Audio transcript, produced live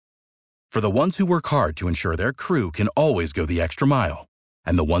For the ones who work hard to ensure their crew can always go the extra mile,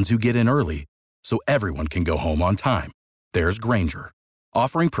 and the ones who get in early so everyone can go home on time, there's Grainger,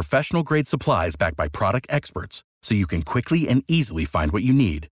 offering professional-grade supplies backed by product experts so you can quickly and easily find what you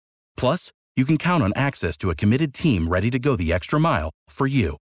need. Plus, you can count on access to a committed team ready to go the extra mile for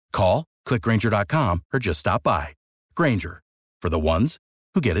you. Call, click Grainger.com, or just stop by. Grainger, for the ones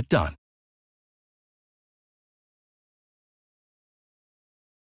who get it done.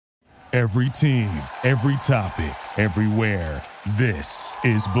 Every team, every topic, everywhere. This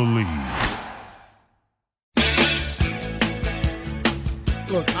is Believe.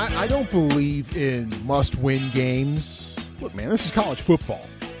 Look, I don't believe in must-win games. Look, man, this is college football.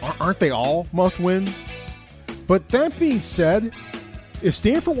 Aren't they all must-wins? But that being said, if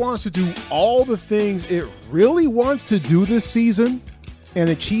Stanford wants to do all the things it really wants to do this season and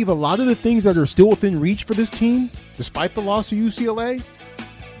achieve a lot of the things that are still within reach for this team, despite the loss to UCLA,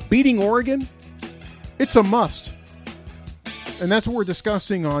 beating Oregon, it's a must. And that's what we're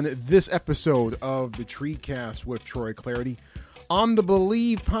discussing on this episode of the TreeCast with Troy Clardy on the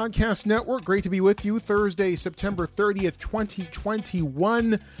Believe Podcast Network. Great to be with you Thursday, September 30th,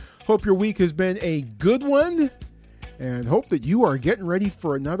 2021. Hope your week has been a good one and hope that you are getting ready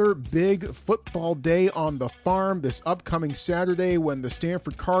for another big football day on the farm this upcoming Saturday when the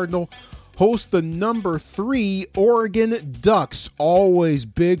Stanford Cardinal host the number 3 Oregon Ducks. Always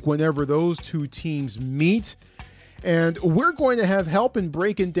big whenever those two teams meet. And we're going to have help in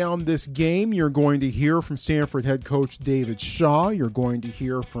breaking down this game. You're going to hear from Stanford head coach David Shaw. You're going to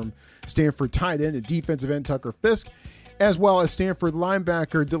hear from Stanford tight end and defensive end Tucker Fisk, as well as Stanford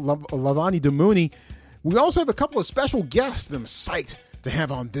linebacker Lavani Damuni. We also have a couple of special guests that I'm psyched to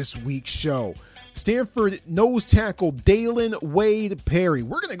have on this week's show. Stanford nose tackle Dalen Wade Perry.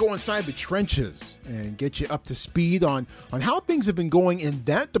 We're going to go inside the trenches and get you up to speed on how things have been going in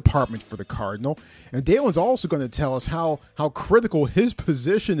that department for the Cardinal. And Dalen's also going to tell us how critical his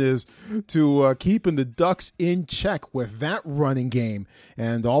position is to keeping the Ducks in check with that running game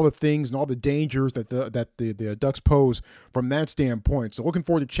and all the things and all the dangers that the Ducks pose from that standpoint. So looking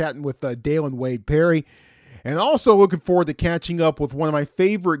forward to chatting with Dalen Wade Perry. And also looking forward to catching up with one of my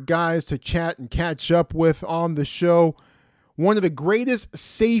favorite guys to chat and catch up with on the show. One of the greatest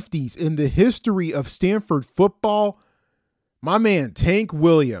safeties in the history of Stanford football, my man Tank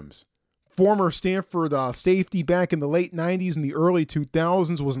Williams. Former Stanford safety back in the late 90s and the early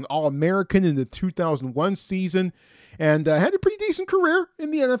 2000s, was an All-American in the 2001 season, and had a pretty decent career in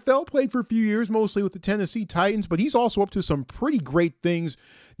the NFL, played for a few years, mostly with the Tennessee Titans, but he's also up to some pretty great things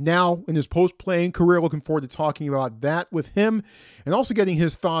now in his post-playing career. Looking forward to talking about that with him and also getting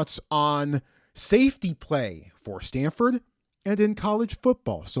his thoughts on safety play for Stanford and in college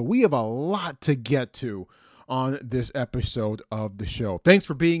football. So we have a lot to get to on this episode of the show. Thanks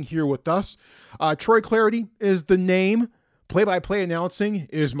for being here with us. Troy Clardy is the name. Play-by-play announcing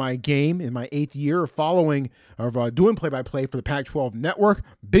is my game in my 8th year of doing play-by-play for the Pac-12 Network.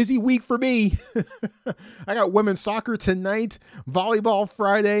 Busy week for me. I got women's soccer tonight, volleyball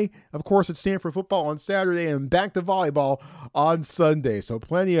Friday, of course it's Stanford football on Saturday, and back to volleyball on Sunday. So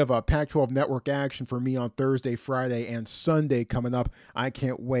plenty of Pac-12 Network action for me on Thursday, Friday, and Sunday coming up. I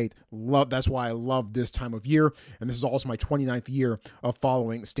can't wait. That's why I love this time of year, and this is also my 29th year of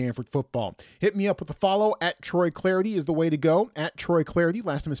following Stanford football. Hit me up with a follow at Troy Clardy is the way to go, at Troy Clardy.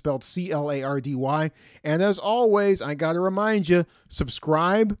 Last name is spelled C-L-A-R-D-Y. And as always, I got to remind you,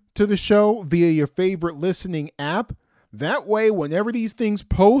 subscribe to the show via your favorite listening app. That way, whenever these things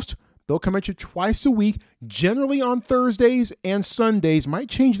post, they'll come at you twice a week, generally on Thursdays and Sundays. Might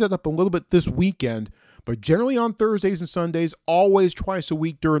change that up a little bit this weekend, but generally on Thursdays and Sundays, always twice a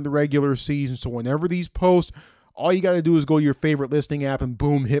week during the regular season. So whenever these post, all you got to do is go to your favorite listening app and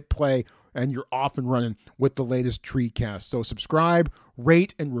boom, hit play, and you're off and running with the latest TreeCast. So subscribe,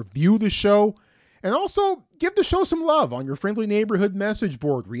 rate, and review the show. And also give the show some love on your friendly neighborhood message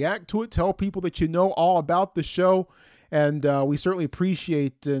board. React to it. Tell people that you know all about the show. And we certainly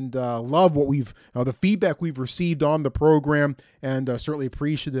appreciate and love what the feedback we've received on the program, and certainly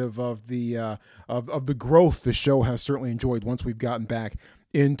appreciative of the growth the show has certainly enjoyed once we've gotten back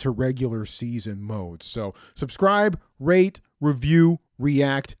into regular season mode. So subscribe, rate, review,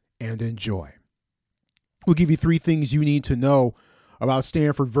 react, and enjoy. We'll give you 3 things you need to know about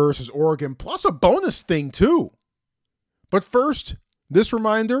Stanford versus Oregon, plus a bonus thing too. But first, this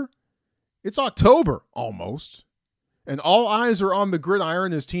reminder, it's October almost, and all eyes are on the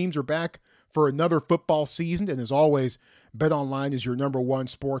gridiron as teams are back for another football season. And as always, BetOnline is your number one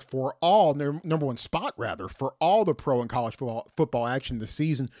spot for all the pro and college football action this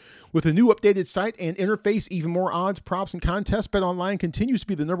season. With a new updated site and interface, even more odds, props, and contests, BetOnline continues to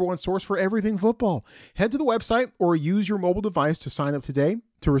be the number one source for everything football. Head to the website or use your mobile device to sign up today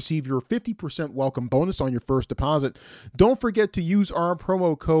to receive your 50% welcome bonus on your first deposit. Don't forget to use our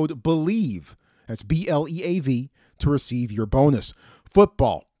promo code BELIEVE, that's BLEAV, to receive your bonus.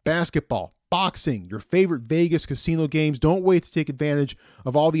 Football, basketball, boxing, your favorite Vegas casino games. Don't wait to take advantage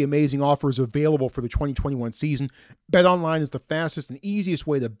of all the amazing offers available for the 2021 season. BetOnline is the fastest and easiest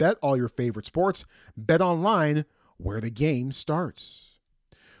way to bet all your favorite sports. BetOnline, where the game starts.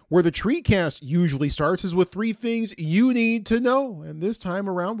 Where the TreeCast usually starts is with 3 things you need to know. And this time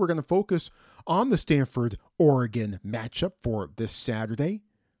around, we're going to focus on the Stanford-Oregon matchup for this Saturday.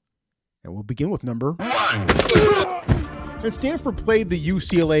 And we'll begin with number 1. And Stanford played the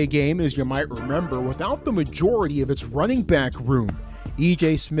UCLA game, as you might remember, without the majority of its running back room.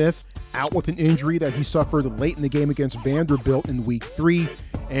 E.J. Smith out with an injury that he suffered late in the game against Vanderbilt in Week 3,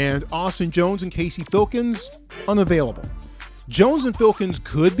 and Austin Jones and Casey Filkins unavailable. Jones and Filkins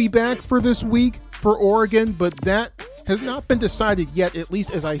could be back for this week for Oregon, but that has not been decided yet, at least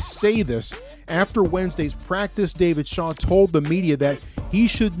as I say this. After Wednesday's practice, David Shaw told the media that he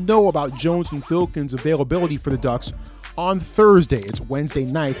should know about Jones and Filkins' availability for the Ducks on Thursday. It's Wednesday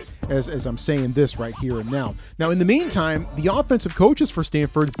night as I'm saying this right here and now. Now, in the meantime, the offensive coaches for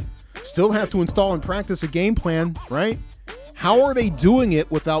Stanford still have to install and practice a game plan, right? How are they doing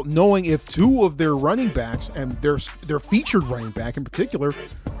it without knowing if 2 of their running backs, and their featured running back in particular,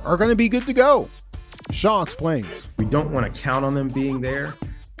 are going to be good to go? Shaw explains. We don't want to count on them being there,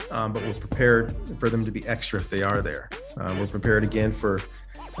 but we're prepared for them to be extra if they are there. We're prepared again for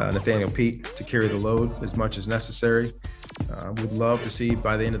Nathaniel Peat to carry the load as much as necessary. We'd love to see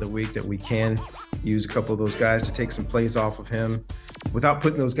by the end of the week that we can use a couple of those guys to take some plays off of him without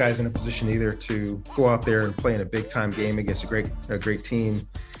putting those guys in a position either to go out there and play in a big time game against a great team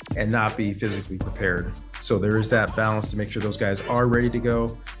and not be physically prepared. So there is that balance to make sure those guys are ready to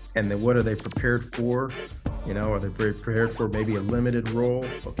go. And then what are they prepared for? Are they prepared for maybe a limited role?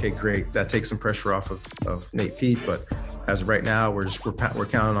 Okay, great. That takes some pressure off of Nate Peat, but as of right now, we're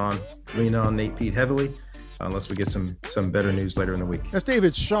counting on leaning on Nate Peat heavily, unless we get some better news later in the week. That's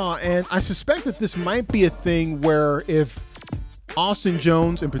David Shaw, and I suspect that this might be a thing where if Austin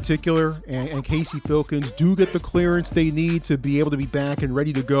Jones in particular and Casey Filkins do get the clearance they need to be able to be back and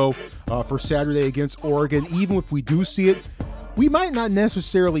ready to go for Saturday against Oregon, even if we do see it, we might not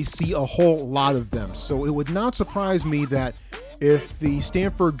necessarily see a whole lot of them. So it would not surprise me that if the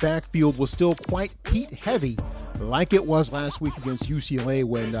Stanford backfield was still quite Peat heavy, like it was last week against UCLA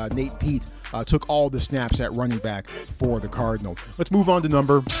when Nate Peat took all the snaps at running back for the Cardinals. Let's move on to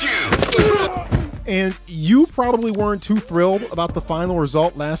number 2. And you probably weren't too thrilled about the final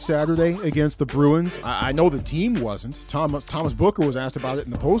result last Saturday against the Bruins. I know the team wasn't. Thomas Booker was asked about it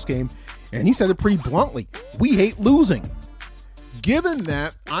in the postgame, and he said it pretty bluntly. We hate losing. Given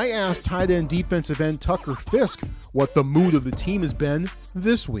that, I asked tight end defensive end Tucker Fisk what the mood of the team has been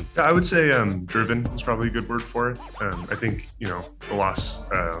this week. I would say driven is probably a good word for it. I think, the loss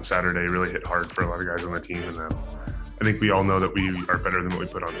on Saturday really hit hard for a lot of guys on the team. And I think we all know that we are better than what we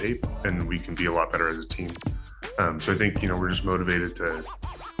put on tape, and we can be a lot better as a team. So I think, we're just motivated to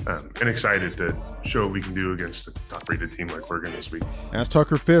and excited to show what we can do against a top-rated team like Oregon this week. That's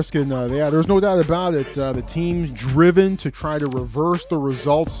Tucker Fisk, and there's no doubt about it. The team's driven to try to reverse the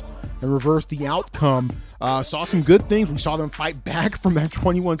results and reverse the outcome. Saw some good things. We saw them fight back from that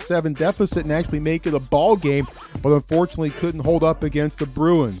 21-7 deficit and actually make it a ball game, but unfortunately couldn't hold up against the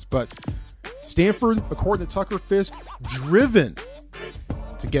Bruins. But Stanford, according to Tucker Fisk, driven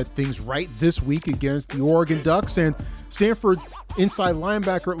to get things right this week against the Oregon Ducks, and Stanford inside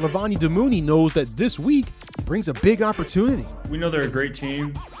linebacker Levani Damuni knows that this week brings a big opportunity. We know they're a great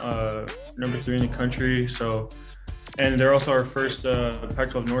team, number 3 in the country. And they're also our first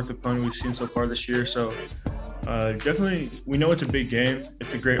Pac-12 North opponent we've seen so far this year. So definitely, we know it's a big game.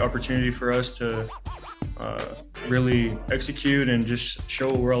 It's a great opportunity for us to really execute and just show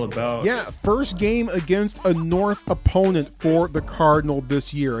what we're all about. Yeah, first game against a North opponent for the Cardinal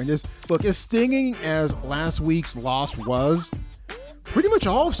this year. And as stinging as last week's loss was, pretty much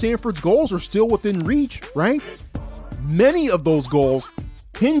all of Stanford's goals are still within reach, right? Many of those goals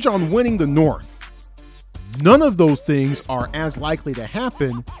hinge on winning the North. None of those things are as likely to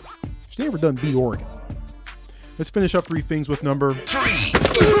happen if Stanford doesn't beat Oregon. Let's finish up 3 things with number 3.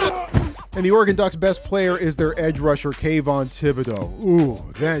 And the Oregon Ducks' best player is their edge rusher, Kayvon Thibodeau.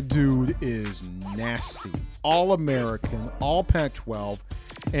 Ooh, that dude is nasty. All-American, all Pac-12.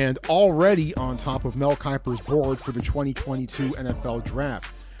 and already on top of Mel Kiper's board for the 2022 NFL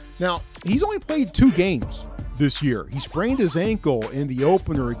Draft. Now, he's only played 2 games this year. He sprained his ankle in the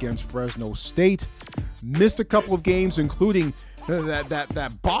opener against Fresno State, missed a couple of games, including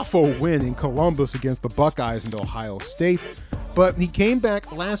that Boffo win in Columbus against the Buckeyes and Ohio State. But he came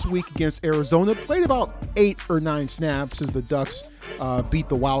back last week against Arizona, played about 8 or 9 snaps as the Ducks beat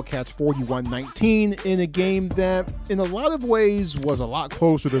the Wildcats 41-19 in a game that, in a lot of ways, was a lot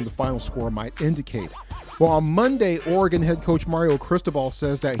closer than the final score might indicate. Well, on Monday, Oregon head coach Mario Cristobal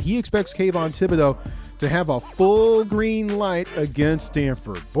says that he expects Kayvon Thibodeaux to have a full green light against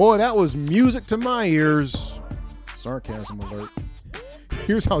Stanford. Boy, that was music to my ears. Sarcasm alert.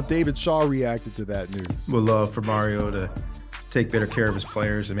 Here's how David Shaw reacted to that news. We'd love for Mario to take better care of his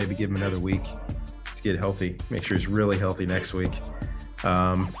players and maybe give him another week to get healthy, make sure he's really healthy next week.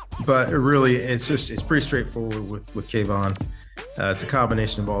 But really, it's pretty straightforward with Kayvon. It's a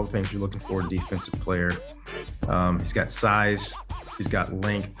combination of all the things you're looking for in a defensive player. He's got size, he's got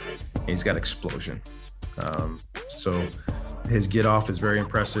length, and he's got explosion. So his get off is very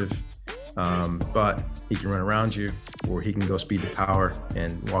impressive, but he can run around you, or he can go speed to power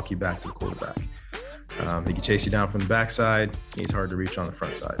and walk you back to the quarterback. He can chase you down from the backside. He's hard to reach on the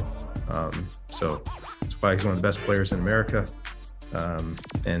front side. So that's why he's one of the best players in America.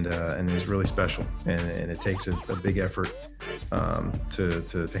 And is really special, and it takes a big effort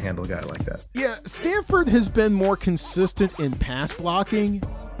to handle a guy like that. Yeah, Stanford has been more consistent in pass blocking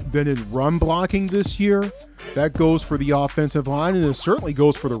than in run blocking this year. That goes for the offensive line, and it certainly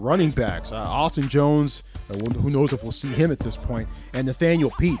goes for the running backs. Austin Jones, who knows if we'll see him at this point, and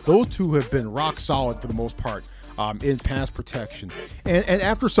Nathaniel Pete. Those two have been rock solid for the most part in pass protection. And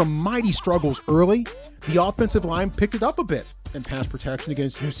after some mighty struggles early, the offensive line picked it up a bit in pass protection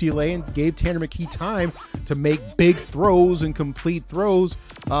against UCLA and gave Tanner McKee time to make big throws and complete throws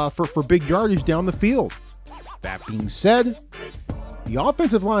for big yardage down the field. That being said, the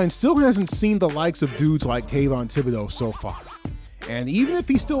offensive line still hasn't seen the likes of dudes like Kayvon Thibodeaux so far. And even if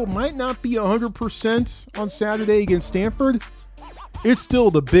he still might not be 100% on Saturday against Stanford, it's still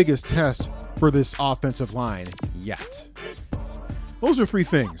the biggest test for this offensive line yet. Those are 3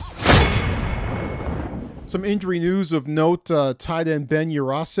 things. Some injury news of note, tight end Ben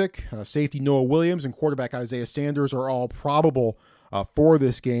Yurosek, safety Noah Williams, and quarterback Isaiah Sanders are all probable for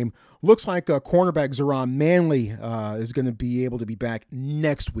this game. Looks like cornerback Zeron Manley is going to be able to be back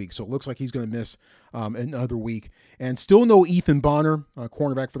next week, so it looks like he's going to miss another week. And still no Ethan Bonner,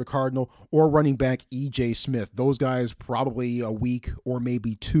 cornerback for the Cardinal, or running back E.J. Smith. Those guys probably a week or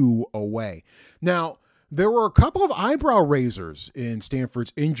maybe 2 away. Now, there were a couple of eyebrow raisers in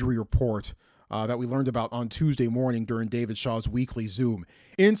Stanford's injury report that we learned about on Tuesday morning during David Shaw's weekly Zoom.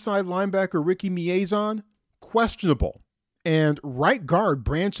 Inside linebacker Ricky Miezan, questionable. And right guard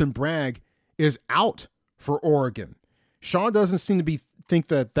Branson Bragg is out for Oregon. Shaw doesn't seem to think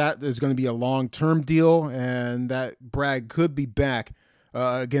that is going to be a long-term deal, and that Bragg could be back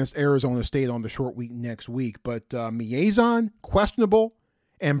against Arizona State on the short week next week. But Miezan, questionable,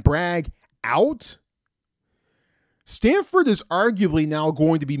 and Bragg out? Stanford is arguably now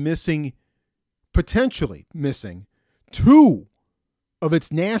going to be potentially missing 2 of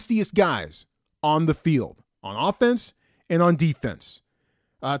its nastiest guys on the field, on offense and on defense.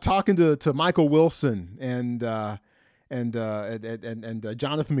 Talking to Michael Wilson and Jonathan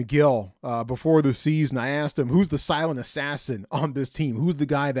McGill before the season, I asked him, who's the silent assassin on this team? Who's the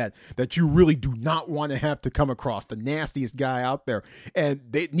guy that you really do not want to have to come across, the nastiest guy out there? And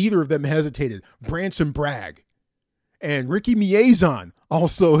neither of them hesitated. Branson Bragg. And Ricky Miezan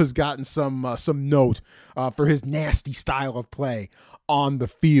also has gotten some note for his nasty style of play on the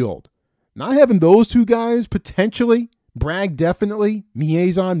field. Not having those 2 guys potentially, Bragg definitely,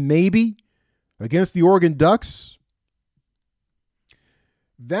 Miezan maybe, against the Oregon Ducks,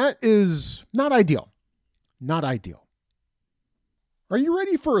 that is not ideal. Not ideal. Are you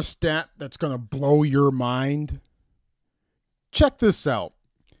ready for a stat that's going to blow your mind? Check this out.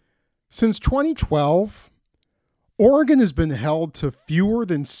 Since 2012, Oregon has been held to fewer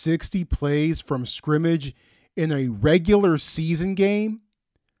than 60 plays from scrimmage in a regular season game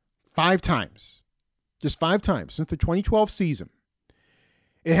 5 times. Just 5 times since the 2012 season.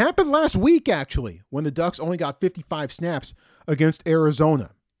 It happened last week, actually, when the Ducks only got 55 snaps against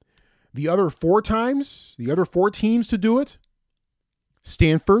Arizona. The other 4 times, the other 4 teams to do it,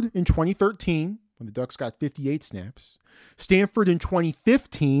 Stanford in 2013, when the Ducks got 58 snaps. Stanford in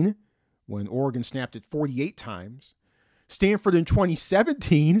 2015, when Oregon snapped it 48 times. Stanford in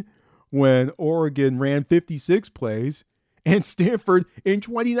 2017, when Oregon ran 56 plays. And Stanford in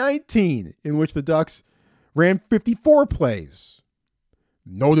 2019, in which the Ducks ran 54 plays.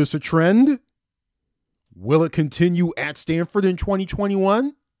 Notice a trend? Will it continue at Stanford in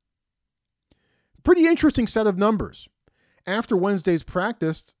 2021? Pretty interesting set of numbers. After Wednesday's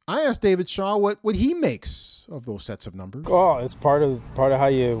practice, I asked David Shaw what he makes of those sets of numbers. Well, it's part of how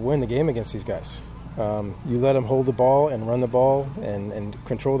you win the game against these guys. You let them hold the ball and run the ball and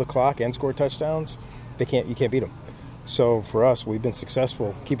control the clock and score touchdowns. You can't beat them. So for us, we've been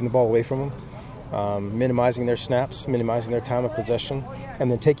successful keeping the ball away from them, minimizing their snaps, minimizing their time of possession, and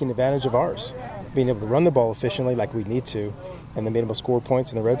then taking advantage of ours, being able to run the ball efficiently like we need to, and then being able to score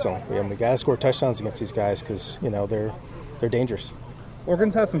points in the red zone. We got to score touchdowns against these guys because they're dangerous.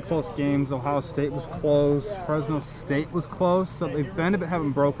 Oregon's had some close games. Ohio State was close. Fresno State was close. So they've been a bit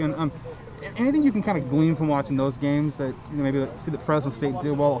haven't broken. Anything you can kind of glean from watching those games that maybe see that Fresno State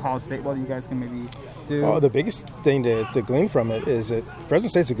do well, Ohio State well, that you guys can maybe do? Oh, the biggest thing to glean from it is that Fresno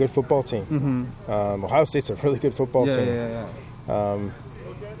State's a good football team. Mm-hmm. Ohio State's a really good football team. Yeah.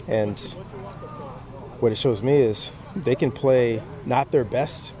 And what it shows me is they can play not their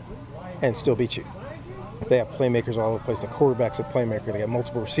best and still beat you. They have playmakers all over the place. The quarterback's a playmaker. They got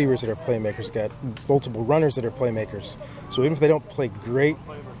multiple receivers that are playmakers. They got multiple runners that are playmakers. So even if they don't play great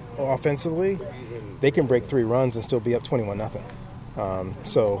offensively, they can break 3 runs and still be up 21-0.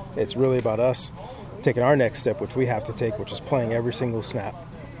 So it's really about us taking our next step, which we have to take, which is playing every single snap.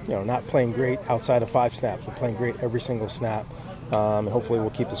 Not playing great outside of 5 snaps, but playing great every single snap. And hopefully we'll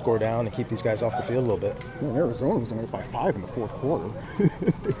keep the score down and keep these guys off the field a little bit. Arizona was only by 5 in the fourth quarter.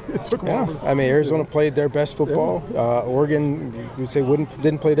 It took them Arizona played their best football. Oregon, you'd say,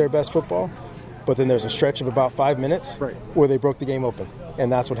 didn't play their best football. But then there's a stretch of about 5 minutes where they broke the game open. And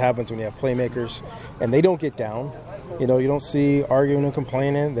that's what happens when you have playmakers. And they don't get down. You don't see arguing and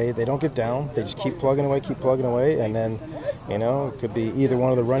complaining. They don't get down. They just keep plugging away. And then, it could be either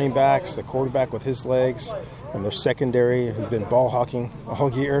one of the running backs, the quarterback with his legs, and their secondary who's been ball hawking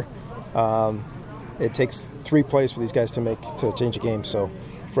all year. It takes 3 plays for these guys to change a game. So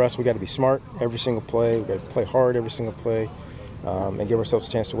for us, we got to be smart every single play. We got to play hard every single play. And give ourselves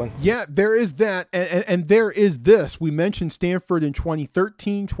a chance to win. Yeah, there is that. And there is this. We mentioned Stanford in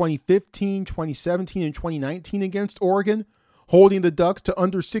 2013, 2015, 2017, and 2019 against Oregon, holding the Ducks to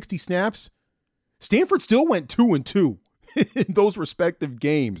under 60 snaps. Stanford still went 2-2 in those respective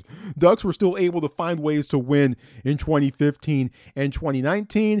games. Ducks were still able to find ways to win in 2015 and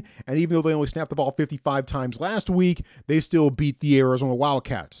 2019. And even though they only snapped the ball 55 times last week, they still beat the Arizona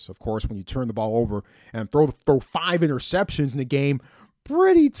Wildcats. Of course, when you turn the ball over and throw 5 interceptions in the game,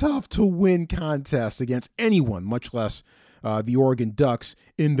 pretty tough to win contests against anyone, much less the Oregon Ducks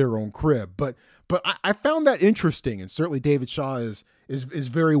in their own crib. But I found that interesting, and certainly David Shaw is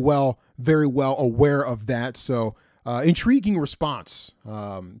very well aware of that. So intriguing response,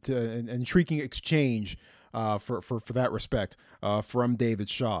 an intriguing exchange for that respect from David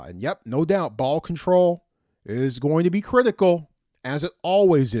Shaw. And yep, no doubt, ball control is going to be critical, as it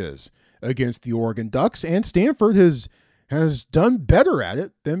always is against the Oregon Ducks. And Stanford has done better at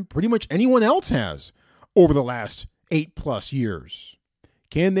it than pretty much anyone else has over the last 8+ years.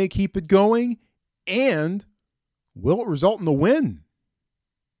 Can they keep it going? And will it result in a win?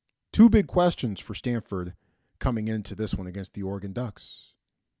 2 big questions for Stanford coming into this one against the Oregon Ducks.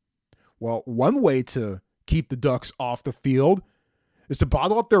 Well, one way to keep the Ducks off the field is to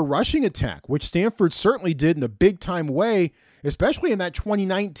bottle up their rushing attack, which Stanford certainly did in a big-time way, especially in that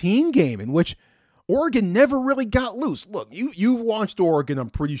 2019 game in which Oregon never really got loose. Look, you've watched Oregon, I'm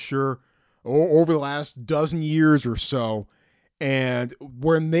pretty sure, over the last dozen years or so, and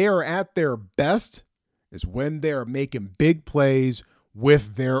when they are at their best is when they're making big plays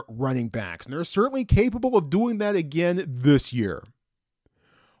with their running backs. And they're certainly capable of doing that again this year.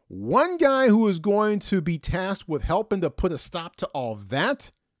 One guy who is going to be tasked with helping to put a stop to all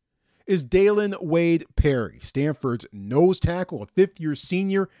that is Dalen Wade Perry, Stanford's nose tackle, a 5th-year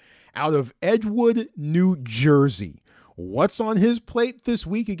senior out of Edgewood, New Jersey. What's on his plate this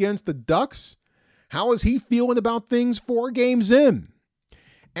week against the Ducks? How is he feeling about things 4 games in?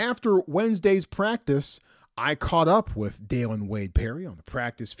 After Wednesday's practice, I caught up with Dalen Wade Perry on the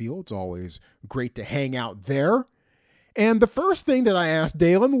practice field. It's always great to hang out there. And the first thing that I asked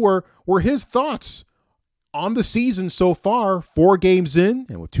Dalen were his thoughts on the season so far, 4 games in,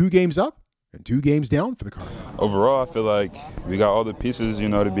 and with 2 games up and 2 games down for the Cardinals. Overall, I feel like we got all the pieces,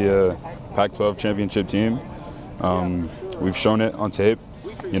 to be a Pac-12 championship team. We've shown it on tape.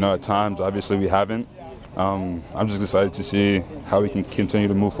 At times, obviously, we haven't. I'm just excited to see how we can continue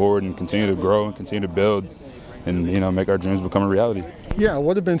to move forward and continue to grow and continue to build and, make our dreams become a reality. Yeah,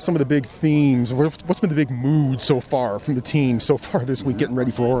 what have been some of the big themes? What's been the big mood so far from the team so far this week getting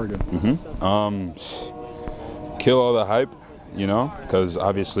ready for Oregon? Kill all the hype you know, because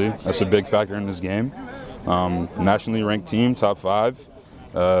obviously that's a big factor in this game. Nationally ranked team, top 5.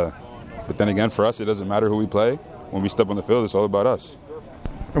 But then again, for us, it doesn't matter who we play. When we step on the field, it's all about us.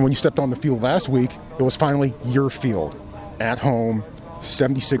 And when you stepped on the field last week, it was finally your field, at home,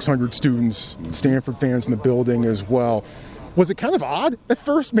 7,600 students, Stanford fans in the building as well. Was it kind of odd at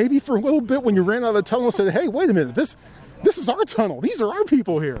first, maybe for a little bit, when you ran out of the tunnel and said, hey, wait a minute, this is our tunnel. These are our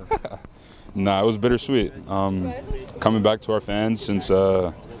people here. Nah, it was bittersweet. Coming back to our fans since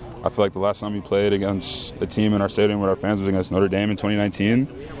I feel like the last time we played against a team in our stadium with our fans was against Notre Dame in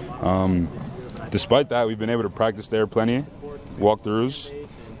 2019. Despite that, we've been able to practice there plenty, walkthroughs.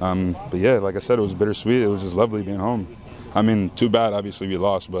 But yeah, like I said, it was bittersweet. It was just lovely being home. I mean, too bad, obviously, we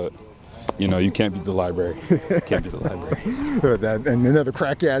lost, but, you know, you can't beat the library. Can't beat the library. And another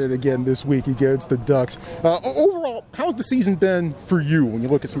crack at it again this week against the Ducks. Overall, how's the season been for you when you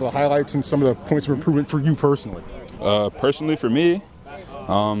look at some of the highlights and some of the points of improvement for you personally? Personally, for me,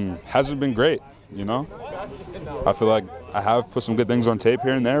 hasn't been great, you know? I feel like I have put some good things on tape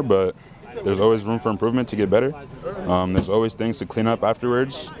here and there, but there's always room for improvement to get better. There's always things to clean up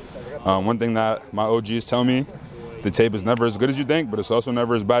afterwards. One thing that my OGs tell me, the tape is never as good as you think, but it's also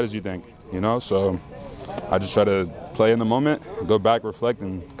never as bad as you think, you know? So I just try to play in the moment, go back, reflect,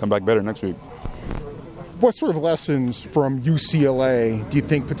 and come back better next week. What sort of lessons from UCLA do you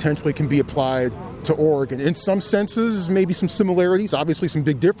think potentially can be applied to Oregon? In some senses, maybe some similarities, obviously some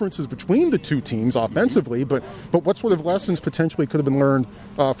big differences between the two teams offensively, but what sort of lessons potentially could have been learned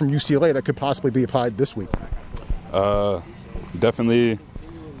from UCLA that could possibly be applied this week? Definitely,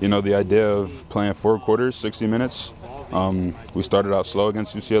 you know, the idea of playing 4 quarters, 60 minutes. We started out slow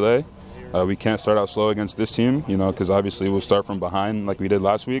against UCLA. We can't start out slow against this team, you know, because obviously we'll start from behind like we did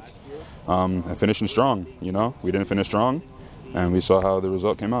last week and finishing strong, you know. We didn't finish strong, and we saw how the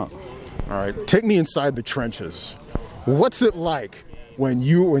result came out. All right, take me inside the trenches. What's it like when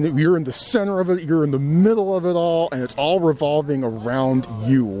you're in the center of it, you're in the middle of it all, and it's all revolving around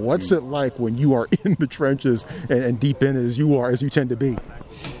you? What's it like when you are in the trenches and deep in it as you tend to be?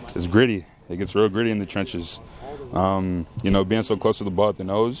 It's gritty. It gets real gritty in the trenches. You know, being so close to the ball at the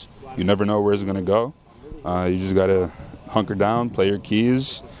nose, you never know where it's going to go. You just got to hunker down, play your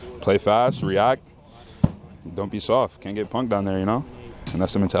keys, play fast, react. Don't be soft. Can't get punked down there, you know? And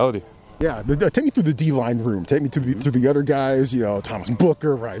that's the mentality. Yeah, take me through the D-line room. Take me to the other guys, you know, Thomas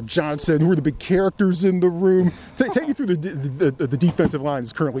Booker, Ryan Johnson, who are the big characters in the room. Take me through the defensive line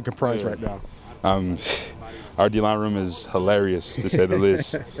is currently comprised right now. Our D-line room is hilarious, to say the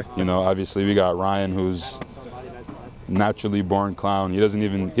least. You know, obviously we got Ryan, who's naturally born clown. He doesn't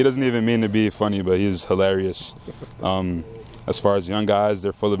even mean to be funny, but he's hilarious. As far as young guys,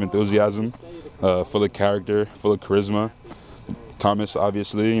 they're full of enthusiasm, full of character, full of charisma. Thomas,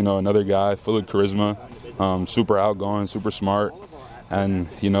 obviously, you know, another guy full of charisma, super outgoing, super smart. And,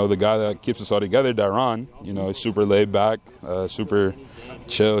 you know, the guy that keeps us all together, Daron, you know, is super laid back, super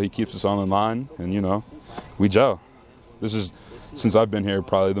chill. He keeps us all in line, and, you know, we gel. This is, since I've been here,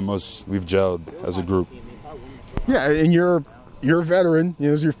 probably the most we've gelled as a group. Yeah, and you're a veteran. You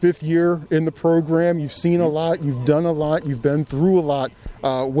know, it's your 5th year in the program. You've seen a lot. You've done a lot. You've been through a lot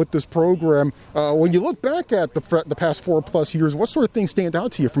with this program. When you look back at the past 4+ years, what sort of things stand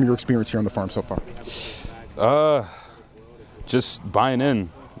out to you from your experience here on the farm so far? Just buying in,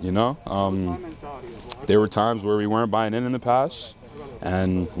 you know. There were times where we weren't buying in the past,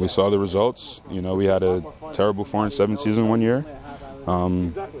 and we saw the results. You know, we had a terrible 4-7 season one year.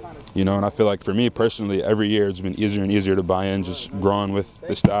 You know, and I feel like for me personally, every year it's been easier and easier to buy in, just growing with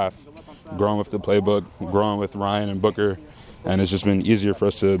the staff, growing with the playbook, growing with Ryan and Booker, and it's just been easier for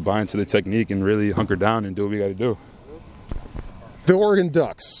us to buy into the technique and really hunker down and do what we got to do. The Oregon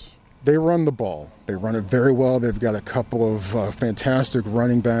Ducks, they run the ball. They run it very well. They've got a couple of fantastic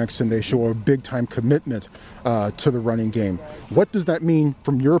running backs, and they show a big-time commitment to the running game. What does that mean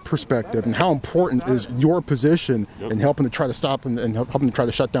from your perspective, and how important is your position in helping to try to stop and helping to try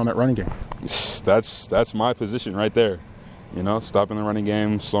to shut down that running game? That's my position right there. You know, stopping the running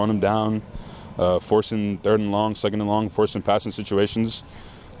game, slowing them down, forcing 3rd and long, 2nd and long, forcing passing situations.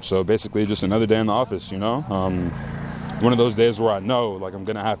 So basically just another day in the office, you know. One of those days where I know, like, I'm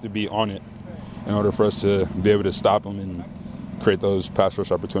going to have to be on it in order for us to be able to stop them and create those pass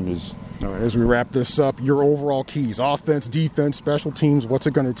rush opportunities. All right, as we wrap this up, your overall keys, offense, defense, special teams, what's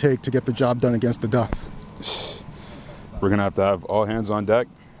it going to take to get the job done against the Ducks? We're going to have all hands on deck.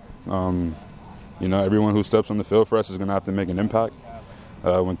 You know, everyone who steps on the field for us is going to have to make an impact.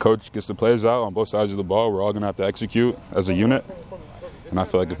 When coach gets the plays out on both sides of the ball, we're all going to have to execute as a unit. And I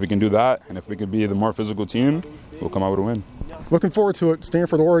feel like if we can do that, and if we can be the more physical team, we'll come out with a win. Looking forward to it.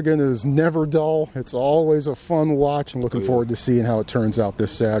 Stanford, Oregon is never dull. It's always a fun watch, and looking forward to seeing how it turns out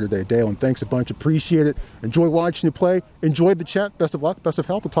this Saturday. Dalen, thanks a bunch. Appreciate it. Enjoy watching you play. Enjoy the chat. Best of luck. Best of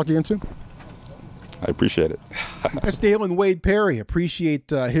health. We'll talk to you again soon. I appreciate it. That's Dalen Wade Perry. Appreciate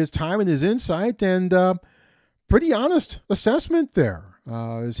his time and his insight, and pretty honest assessment there.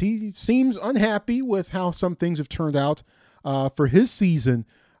 As he seems unhappy with how some things have turned out for his season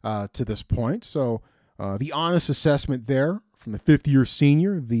to this point. So the honest assessment there from the fifth-year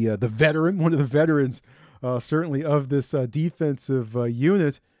senior, the veteran, one of the veterans certainly of this defensive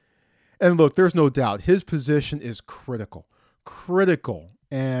unit. And look, there's no doubt his position is critical,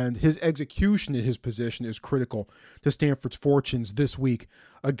 and his execution in his position is critical to Stanford's fortunes this week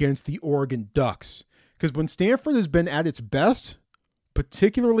against the Oregon Ducks. Because when Stanford has been at its best,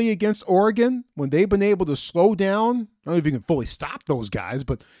 particularly against Oregon, when they've been able to slow down, I don't know if you can fully stop those guys,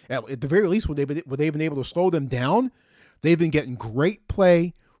 but at the very least, when they've been able to slow them down, they've been getting great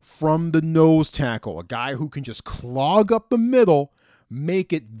play from the nose tackle, a guy who can just clog up the middle,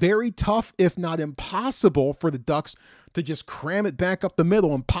 make it very tough, if not impossible, for the Ducks to just cram it back up the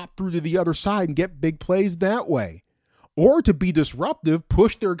middle and pop through to the other side and get big plays that way. Or to be disruptive,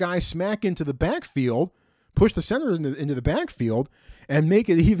 push their guy smack into the backfield, push the center into the backfield, and make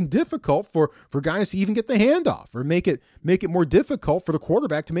it even difficult for guys to even get the handoff, or make it more difficult for the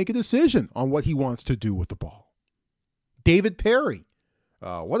quarterback to make a decision on what he wants to do with the ball. David Perry,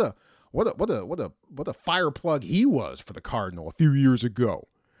 what a fire plug he was for the Cardinal a few years ago,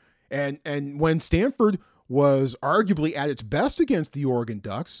 and when Stanford was arguably at its best against the Oregon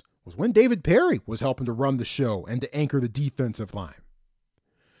Ducks was when David Perry was helping to run the show and to anchor the defensive line.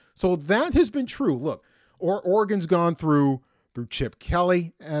 So that has been true. Look, Oregon's gone through Chip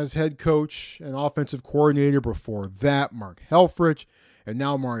Kelly as head coach and offensive coordinator. Before that, Mark Helfrich, and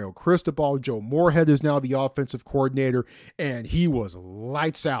now Mario Cristobal. Joe Moorhead is now the offensive coordinator, and he was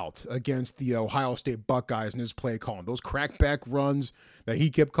lights out against the Ohio State Buckeyes in his play calling. Those crackback runs that he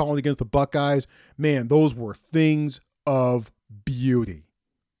kept calling against the Buckeyes, man, those were things of beauty.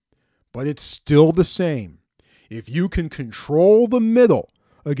 But it's still the same. If you can control the middle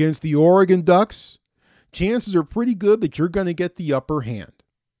against the Oregon Ducks, chances are pretty good that you're going to get the upper hand.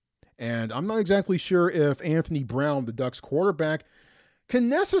 And I'm not exactly sure if Anthony Brown, the Ducks quarterback, can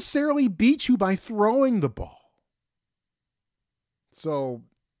necessarily beat you by throwing the ball. So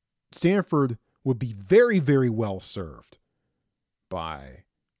Stanford would be very, very well served by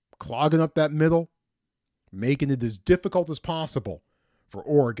clogging up that middle, making it as difficult as possible for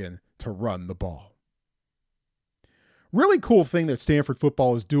Oregon to run the ball. Really cool thing that Stanford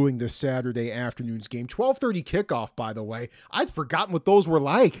football is doing this Saturday afternoon's game. 12:30 kickoff, by the way. I'd forgotten what those were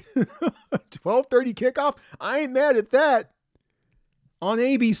like. 12:30 kickoff? I ain't mad at that. On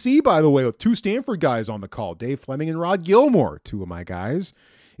ABC, by the way, with two Stanford guys on the call. Dave Fleming and Rod Gilmore, two of my guys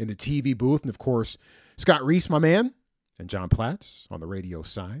in the TV booth. And, of course, Scott Reese, my man, and John Platts on the radio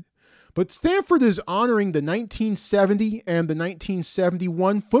side. But Stanford is honoring the 1970 and the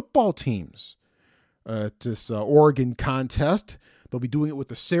 1971 football teams at this Oregon contest. They'll be doing it with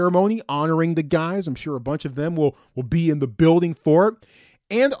the ceremony, honoring the guys. I'm sure a bunch of them will be in the building for it.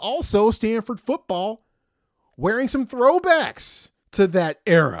 And also Stanford football wearing some throwbacks to that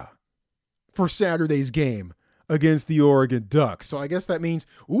era for Saturday's game against the Oregon Ducks. So I guess that means,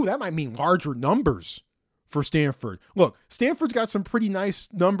 that might mean larger numbers for Stanford. Look, Stanford's got some pretty nice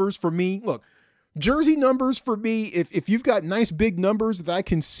numbers for me. Look, jersey numbers for me, if you've got nice big numbers that I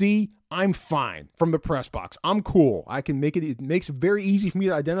can see, I'm fine from the press box. I'm cool. I can make it makes it very easy for me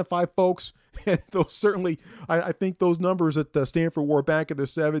to identify folks. And those certainly, I think those numbers that Stanford wore back in the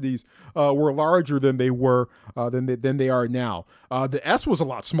 70s were larger than they were, than they are now. The S was a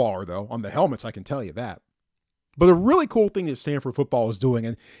lot smaller, though, on the helmets, I can tell you that. But a really cool thing that Stanford football is doing,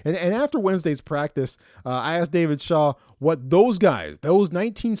 and after Wednesday's practice, I asked David Shaw what those guys, those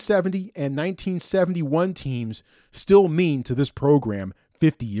 1970 and 1971 teams, still mean to this program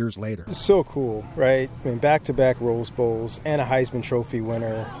 50 years later. It's so cool, right? I mean, back-to-back Rose Bowls and a Heisman Trophy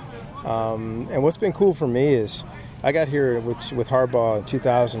winner. And what's been cool for me is I got here with Harbaugh in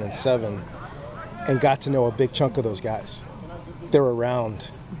 2007 and got to know a big chunk of those guys. They're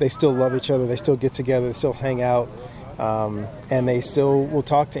around. They still love each other. They still get together. They still hang out. And they still will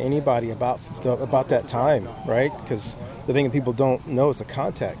talk to anybody about that time, right? Because the thing that people don't know is the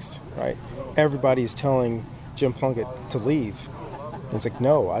context, right? Everybody's telling Jim Plunkett to leave. And it's like,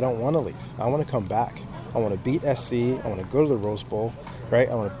 no, I don't want to leave. I want to come back. I want to beat SC. I want to go to the Rose Bowl, right?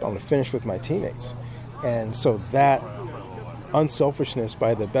 I want to finish with my teammates. And so that unselfishness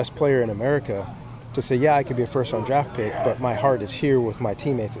by the best player in America to say, yeah, I could be a first-round draft pick, but my heart is here with my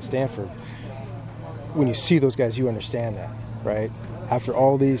teammates at Stanford. When you see those guys, you understand that. right? After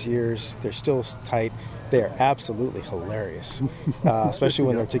all these years, they're still tight. They are absolutely hilarious, especially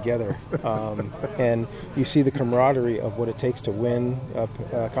when they're together. And you see the camaraderie of what it takes to win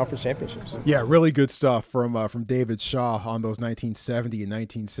conference championships. Yeah, really good stuff from David Shaw on those 1970 and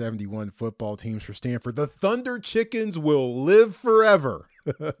 1971 football teams for Stanford. The Thunder Chickens will live forever,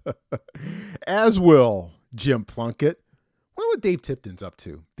 as will Jim Plunkett. I wonder what Dave Tipton's up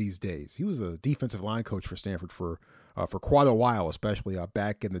to these days. He was a defensive line coach for Stanford for quite a while, especially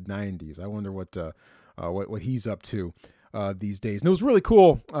back in the 90s. I wonder what he's up to these days. And it was really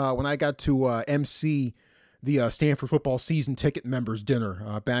cool when I got to MC the Stanford football season ticket members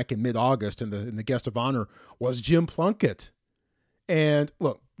dinner back in mid-August, and the guest of honor was Jim Plunkett. And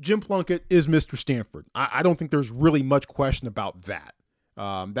look, Jim Plunkett is Mr. Stanford. I don't think there's really much question about that.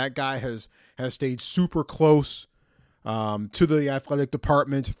 That guy has stayed super close to the athletic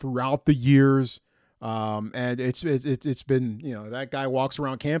department throughout the years. And it's been, that guy walks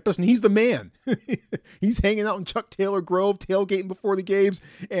around campus and he's the man. He's hanging out in Chuck Taylor Grove, tailgating before the games,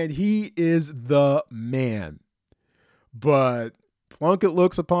 and he is the man. But Plunkett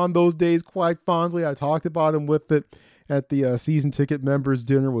looks upon those days quite fondly. I talked about him with it at the season ticket members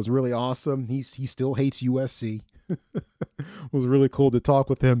dinner. It was really awesome. He still hates USC. It was really cool to talk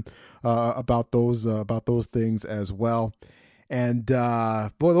with him about those things as well. And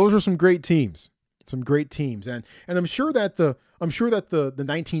boy, those are some great teams. Some great teams, and I'm sure that the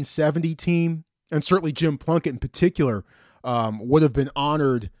 1970 team, and certainly Jim Plunkett in particular, would have been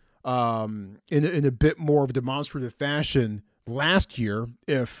honored in a bit more of a demonstrative fashion last year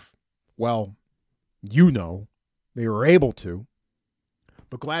if, well, they were able to.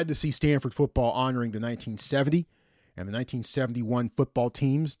 But glad to see Stanford football honoring the 1970 and the 1971 football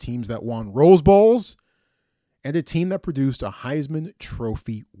teams that won Rose Bowls, and a team that produced a Heisman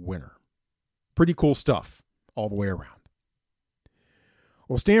Trophy winner. Pretty cool stuff all the way around.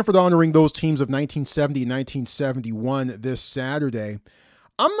 Well, Stanford honoring those teams of 1970 and 1971 this Saturday.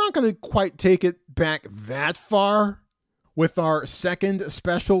 I'm not going to quite take it back that far with our second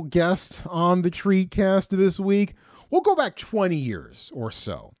special guest on the TreeCast this week. We'll go back 20 years or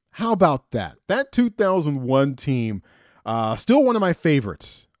so. How about that? That 2001 team, still one of my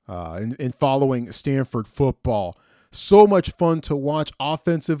favorites in following Stanford football. So much fun to watch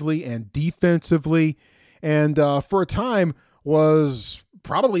offensively and defensively, and for a time was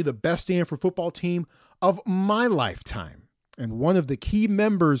probably the best Stanford football team of my lifetime. And one of the key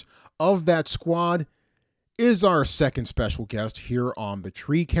members of that squad is our second special guest here on the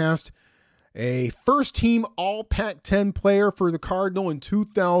TreeCast. A first-team All-Pac-10 player for the Cardinal in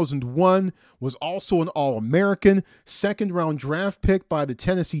 2001, was also an All-American, second-round draft pick by the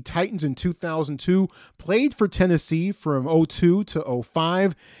Tennessee Titans in 2002, played for Tennessee from 2002 to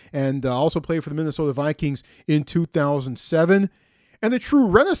 2005, and also played for the Minnesota Vikings in 2007. And a true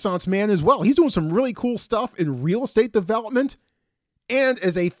Renaissance man as well. He's doing some really cool stuff in real estate development and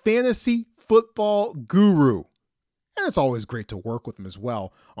as a fantasy football guru. And it's always great to work with him as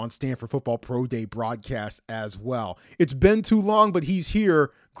well on Stanford Football Pro Day broadcasts as well. It's been too long, but he's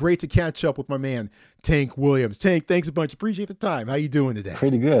here. Great to catch up with my man, Tank Williams. Tank, thanks a bunch. Appreciate the time. How you doing today?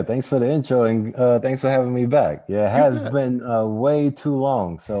 Pretty good. Thanks for the intro, and thanks for having me back. Yeah, it has been way too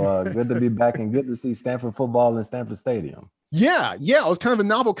long. So good to be back, and good to see Stanford football in Stanford Stadium. Yeah. It was kind of a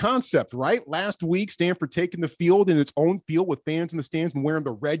novel concept, right? Last week, Stanford taking the field in its own field with fans in the stands and wearing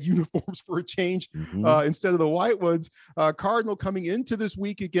the red uniforms for a change instead of the white ones. Cardinal coming into this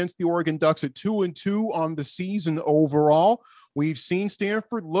week against the Oregon Ducks at 2-2 on the season overall. We've seen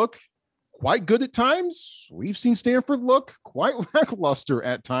Stanford look quite good at times. We've seen Stanford look quite lackluster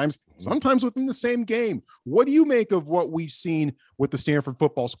at times, sometimes within the same game. What do you make of what we've seen with the Stanford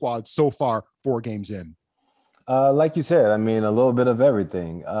football squad so far, 4 games in? Like you said, I mean, a little bit of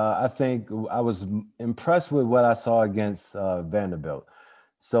everything. I think I was impressed with what I saw against Vanderbilt.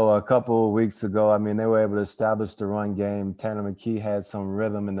 So a couple of weeks ago, I mean, they were able to establish the run game. Tanner McKee had some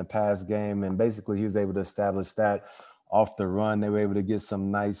rhythm in the pass game, and basically he was able to establish that off the run. They were able to get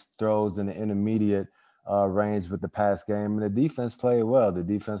some nice throws in the intermediate range with the pass game, and the defense played well. The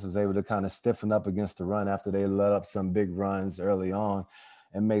defense was able to kind of stiffen up against the run after they let up some big runs early on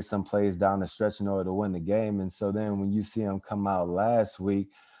and make some plays down the stretch in order to win the game. And so then when you see them come out last week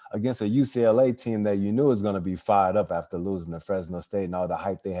against a UCLA team that you knew was going to be fired up after losing to Fresno State and all the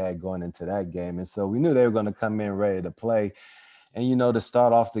hype they had going into that game. And so we knew they were going to come in ready to play. And, to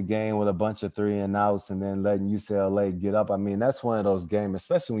start off the game with a bunch of 3-and-outs and then letting UCLA get up, I mean, that's one of those games,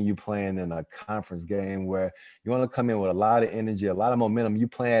 especially when you're playing in a conference game where you want to come in with a lot of energy, a lot of momentum. You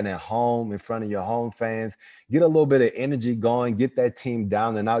playing at home in front of your home fans, get a little bit of energy going, get that team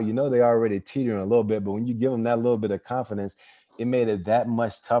down and out. They're already teetering a little bit, but when you give them that little bit of confidence, it made it that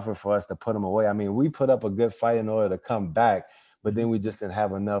much tougher for us to put them away. I mean, we put up a good fight in order to come back, but then we just didn't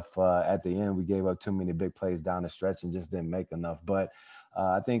have enough at the end. We gave up too many big plays down the stretch and just didn't make enough. But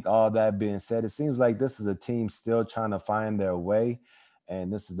I think all that being said, it seems like this is a team still trying to find their way,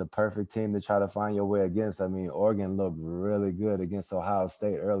 and this is the perfect team to try to find your way against. I mean, Oregon looked really good against Ohio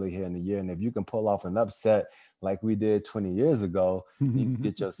State early here in the year, and if you can pull off an upset like we did 20 years ago, you can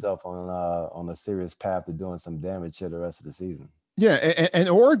get yourself on a serious path to doing some damage here the rest of the season. Yeah, and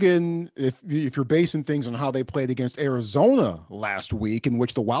Oregon, if you're basing things on how they played against Arizona last week, in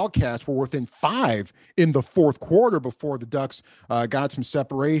which the Wildcats were within 5 in the fourth quarter before the Ducks got some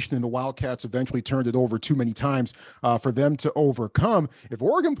separation, and the Wildcats eventually turned it over too many times for them to overcome. If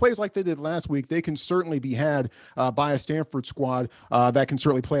Oregon plays like they did last week, they can certainly be had by a Stanford squad that can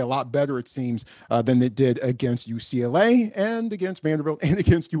certainly play a lot better, it seems, than it did against UCLA and against Vanderbilt and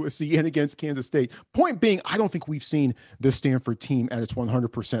against USC and against Kansas State. Point being, I don't think we've seen this Stanford team at its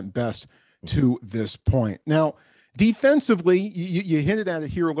 100% best to this point. Now, defensively, you hinted at it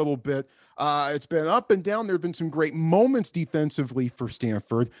here a little bit. It's been up and down. There have been some great moments defensively for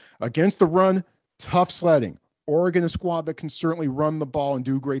Stanford. Against the run, tough sledding. Oregon, a squad that can certainly run the ball and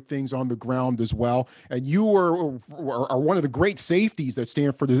do great things on the ground as well. And you are one of the great safeties that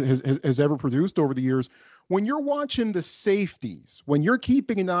Stanford has ever produced over the years. When you're watching the safeties, when you're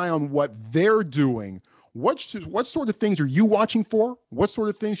keeping an eye on what they're doing, what sort of things are you watching for? What sort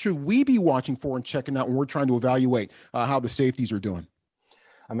of things should we be watching for and checking out when we're trying to evaluate how the safeties are doing?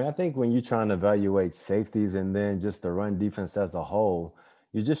 I mean, I think when you're trying to evaluate safeties and then just the run defense as a whole,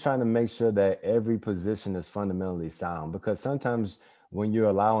 you're just trying to make sure that every position is fundamentally sound, because sometimes when you're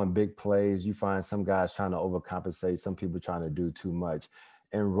allowing big plays, you find some guys trying to overcompensate, some people trying to do too much.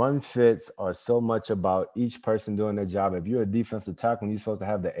 And run fits are so much about each person doing their job. If you're a defensive tackle and you're supposed to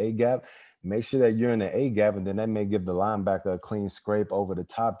have the A gap, make sure that you're in the A gap, and then that may give the linebacker a clean scrape over the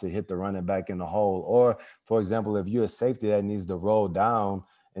top to hit the running back in the hole. Or, for example, if you're a safety that needs to roll down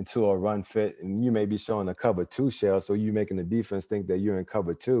into a run fit, and you may be showing a cover 2 shell, so you're making the defense think that you're in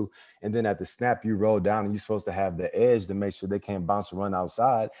cover 2, and then at the snap you roll down and you're supposed to have the edge to make sure they can't bounce and run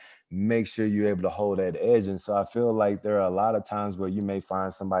outside. Make sure you're able to hold that edge. And so I feel like there are a lot of times where you may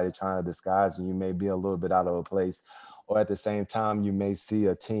find somebody trying to disguise and you may be a little bit out of a place, or at the same time you may see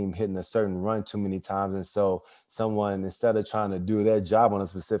a team hitting a certain run too many times, and so someone, instead of trying to do their job on a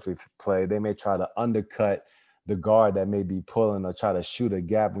specific play, they may try to undercut the guard that may be pulling or try to shoot a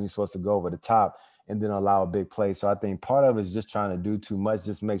gap when you're supposed to go over the top and then allow a big play. So I think part of it is just trying to do too much.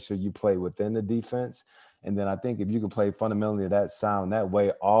 Just make sure you play within the defense. And then I think if you can play fundamentally that sound, that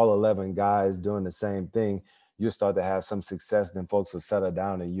way all 11 guys doing the same thing, you'll start to have some success. Then folks will settle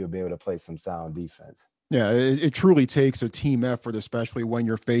down and you'll be able to play some sound defense. Yeah, it truly takes a team effort, especially when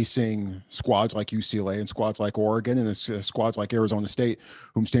you're facing squads like UCLA and squads like Oregon and squads like Arizona State,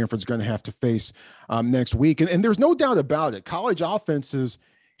 whom Stanford's going to have to face next week. And there's no doubt about it. College offenses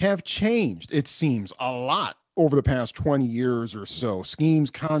have changed, it seems, a lot over the past 20 years or so. Schemes,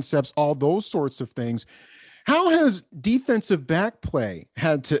 concepts, all those sorts of things. How has defensive back play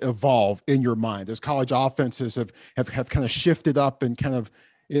had to evolve in your mind as college offenses have kind of shifted up and kind of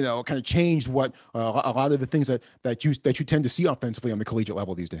changed what a lot of the things that you tend to see offensively on the collegiate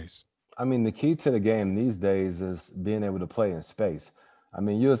level these days? I mean, the key to the game these days is being able to play in space. I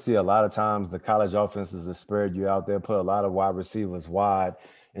mean, you'll see a lot of times the college offenses will spread you out there, put a lot of wide receivers wide,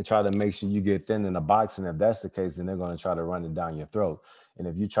 and try to make sure you get thin in the box. And if that's the case, then they're going to try to run it down your throat. And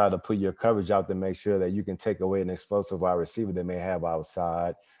if you try to put your coverage out to make sure that you can take away an explosive wide receiver they may have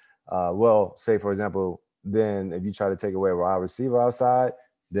outside, say, for example, then if you try to take away a wide receiver outside,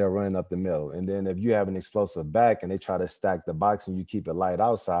 they're running up the middle. And then if you have an explosive back and they try to stack the box and you keep it light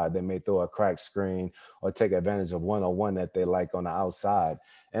outside, they may throw a crack screen or take advantage of one-on-one that they like on the outside.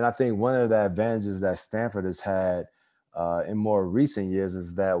 And I think one of the advantages that Stanford has had in more recent years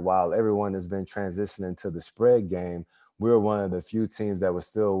is that while everyone has been transitioning to the spread game, we're one of the few teams that was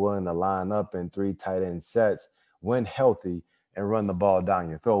still willing to line up in 3 tight end sets when healthy and run the ball down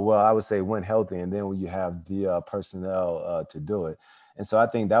your throat. Well, I would say when healthy, and then when you have the personnel to do it. And so I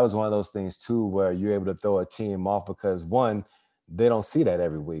think that was one of those things too, where you're able to throw a team off because, one, they don't see that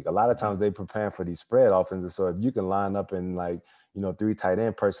every week. A lot of times they prepare for these spread offenses. So if you can line up in 3 tight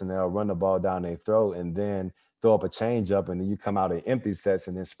end personnel, run the ball down their throat, and then throw up a change up and then you come out in empty sets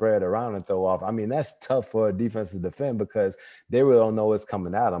and then spread around and throw off. I mean, that's tough for a defense to defend because they really don't know what's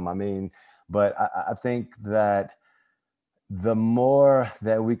coming at them. I mean, but I think that the more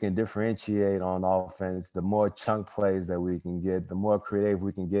that we can differentiate on offense, the more chunk plays that we can get, the more creative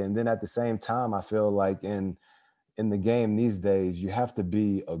we can get. And then at the same time, I feel like in the game these days, you have to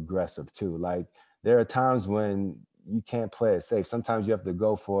be aggressive too. Like there are times when you can't play it safe. Sometimes you have to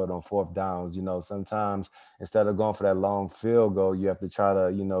go for it on fourth downs. You know, sometimes instead of going for that long field goal, you have to try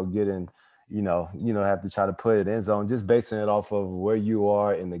to, get in, have to try to put it in zone, just basing it off of where you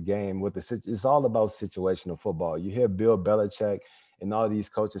are in the game. It's all about situational football. You hear Bill Belichick and all these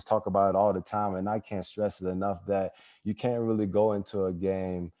coaches talk about it all the time, and I can't stress it enough that you can't really go into a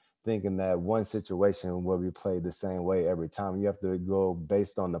game thinking that one situation will be played the same way every time. You have to go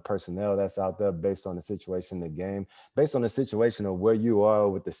based on the personnel that's out there, based on the situation in the game, based on the situation of where you are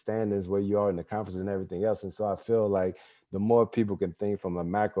with the standings, where you are in the conference and everything else. And so I feel like the more people can think from a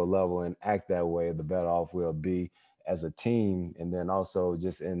macro level and act that way, the better off we'll be as a team. And then also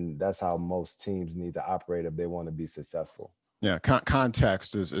that's how most teams need to operate if they want to be successful. Yeah,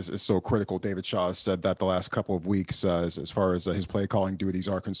 context is so critical. David Shaw has said that the last couple of weeks, as far as his play calling duties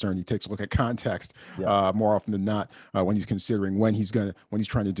are concerned, he takes a look at context more often than not when he's considering when he's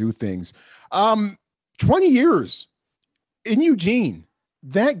trying to do things. 20 years in Eugene,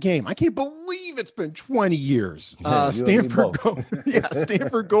 that game, I can't believe it's been 20 years. Stanford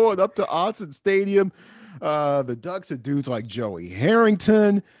going up to Autzen Stadium. The Ducks had dudes like Joey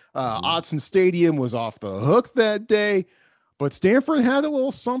Harrington. Autzen Stadium was off the hook that day. But Stanford had a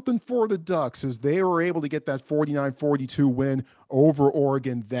little something for the Ducks as they were able to get that 49-42 win over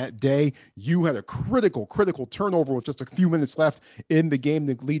Oregon that day. You had a critical turnover with just a few minutes left in the game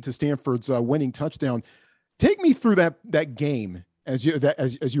that lead to Stanford's winning touchdown. Take me through that game as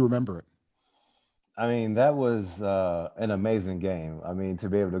you remember it. I mean, that was an amazing game. I mean, to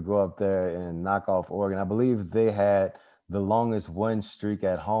be able to go up there and knock off Oregon. I believe they had the longest win streak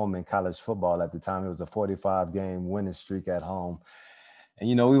at home in college football at the time. It was a 45-game winning streak at home. And,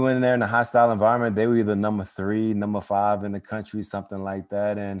 we went in there in a hostile environment. They were either number 3, number 5 in the country, something like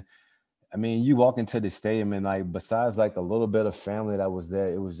that. And, I mean, you walk into the stadium and, besides, a little bit of family that was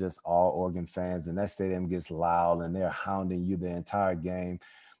there, it was just all Oregon fans. And that stadium gets loud, and they're hounding you the entire game.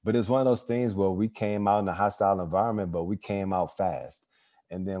 But it's one of those things where we came out in a hostile environment, but we came out fast.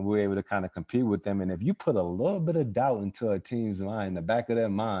 And then we were able to kind of compete with them. And if you put a little bit of doubt into a team's mind, in the back of their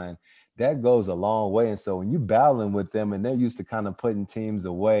mind, that goes a long way. And so when you're battling with them and they're used to kind of putting teams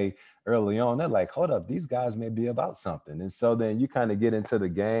away early on, they're like, hold up, these guys may be about something. And so then you kind of get into the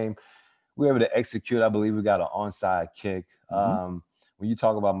game. We were able to execute. I believe we got an onside kick. When you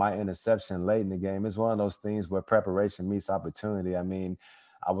talk about my interception late in the game, it's one of those things where preparation meets opportunity. I mean,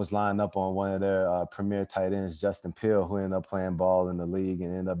 I was lined up on one of their premier tight ends, Justin Peele, who ended up playing ball in the league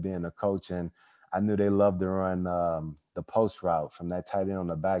and ended up being a coach. And I knew they loved to run the post route from that tight end on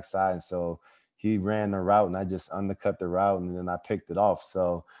the backside. And so he ran the route, and I just undercut the route, and then I picked it off.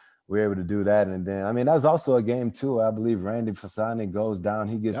 So we were able to do that. And then, I mean, that's also a game, too. I believe Randy Fasani goes down.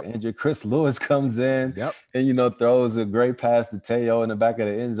 He gets injured. Chris Lewis comes in and, throws a great pass to Teo in the back of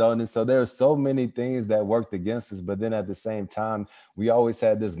the end zone. And so there are so many things that worked against us. But then at the same time, we always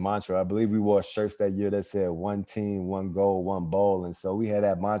had this mantra. I believe we wore shirts that year that said one team, one goal, one bowl. And so we had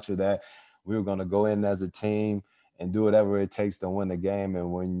that mantra that we were going to go in as a team and do whatever it takes to win the game.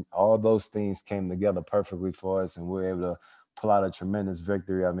 And when all those things came together perfectly for us and we were able to pull out a tremendous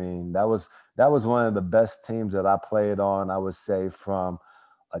victory. I mean, that was one of the best teams that I played on, I would say, from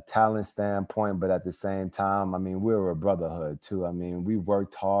a talent standpoint, but at the same time, I mean, we were a brotherhood too. I mean, we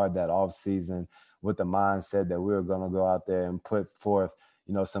worked hard that offseason with the mindset that we were going to go out there and put forth,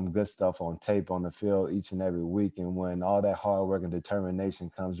 some good stuff on tape on the field each and every week. And when all that hard work and determination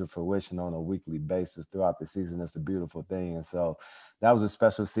comes to fruition on a weekly basis throughout the season, it's a beautiful thing. And so that was a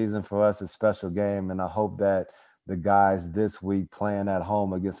special season for us, a special game. And I hope that the guys this week playing at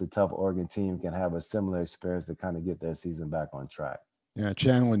home against a tough Oregon team can have a similar experience to kind of get their season back on track. Yeah,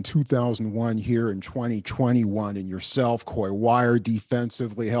 channeling 2001 here in 2021, and yourself, Coy Wire,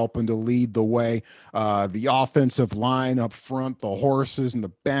 defensively helping to lead the way. The offensive line up front, the horses in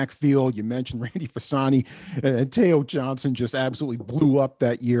the backfield. You mentioned Randy Fasani, and Teo Johnson just absolutely blew up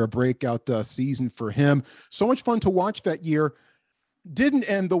that year, a breakout season for him. So much fun to watch that year. Didn't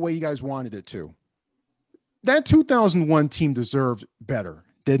end the way you guys wanted it to. That 2001 team deserved better,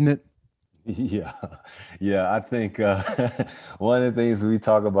 didn't it? Yeah. I think one of the things we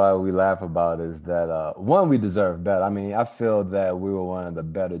talk about, we laugh about is that, one, we deserve better. I mean, I feel that we were one of the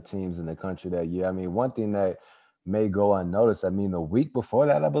better teams in the country that year. I mean, one thing that may go unnoticed. I mean, the week before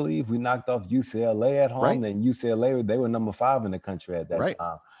that, I believe we knocked off UCLA at home, Right. and UCLA, they were number 5 in the country at that Right.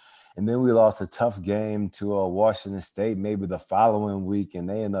 time. And then we lost a tough game to Washington State maybe the following week, and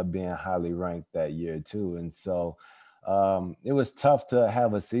they ended up being highly ranked that year too. And so it was tough to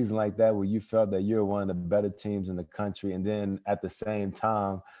have a season like that where you felt that you were one of the better teams in the country. And then at the same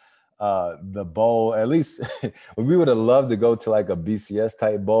time, the bowl, at least we would have loved to go to like a BCS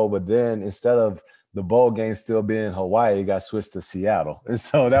type bowl, but then instead of the bowl game still being in Hawaii, it got switched to Seattle. And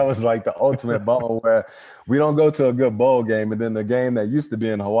so that was like the ultimate bowl where we don't go to a good bowl game. And then the game that used to be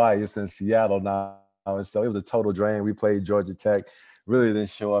in Hawaii is in Seattle now. And so it was a total drain. We played Georgia Tech, really didn't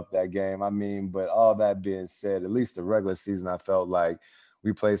show up that game. I mean, but all that being said, at least the regular season, I felt like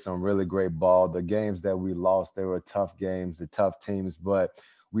we played some really great ball. The games that we lost, they were tough games, the tough teams, but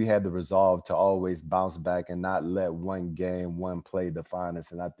we had the resolve to always bounce back and not let one game, one play define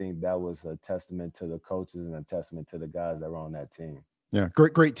us. And I think that was a testament to the coaches and a testament to the guys that were on that team. Yeah,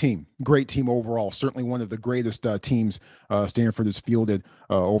 great team overall. Certainly one of the greatest teams Stanford has fielded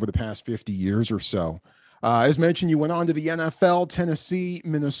over the past 50 years or so. As mentioned, you went on to the NFL, Tennessee,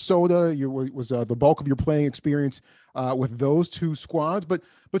 Minnesota. Was the bulk of your playing experience with those two squads. But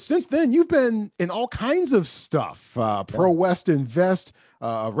since then, you've been in all kinds of stuff. Pro West Invest,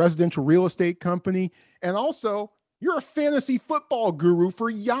 a residential real estate company, and also you're a fantasy football guru for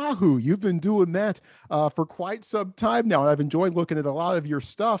Yahoo. You've been doing that for quite some time now, and I've enjoyed looking at a lot of your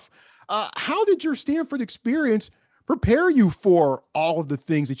stuff. How did your Stanford experience prepare you for all of the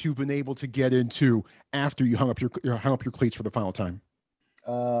things that you've been able to get into after you hung up your cleats for the final time?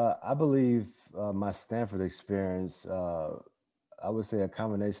 I believe my Stanford experience, I would say a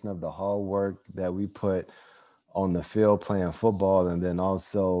combination of the hard work that we put on the field playing football, and then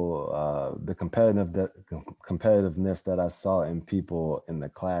also the competitiveness that I saw in people in the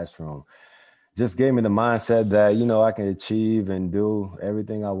classroom just gave me the mindset that, I can achieve and do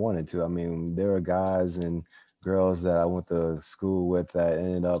everything I wanted to. I mean, there are guys and girls that I went to school with that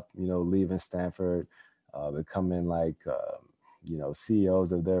ended up, leaving Stanford, becoming like,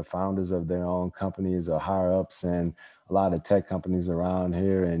 CEOs of their founders of their own companies or higher ups and a lot of tech companies around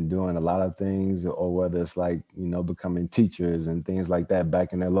here and doing a lot of things, or whether it's like, becoming teachers and things like that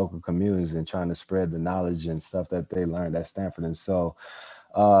back in their local communities and trying to spread the knowledge and stuff that they learned at Stanford. And so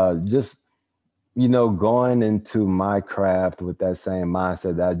going into my craft with that same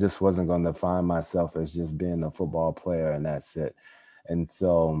mindset that I just wasn't going to find myself as just being a football player and that's it. And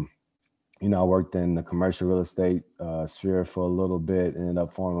so, I worked in the commercial real estate sphere for a little bit, ended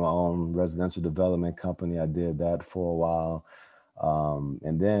up forming my own residential development company. I did that for a while.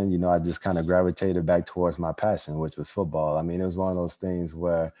 And then, I just kind of gravitated back towards my passion, which was football. I mean, it was one of those things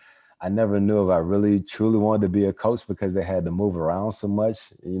where I never knew if I really truly wanted to be a coach because they had to move around so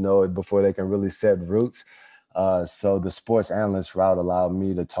much, before they can really set roots. So the sports analyst route allowed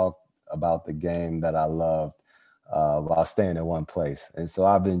me to talk about the game that I loved while staying in one place. And so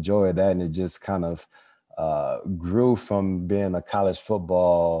I've enjoyed that. And it just kind of grew from being a college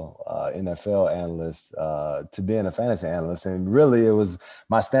football NFL analyst to being a fantasy analyst. And really, it was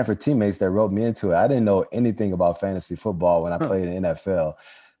my Stanford teammates that wrote me into it. I didn't know anything about fantasy football when I played in NFL.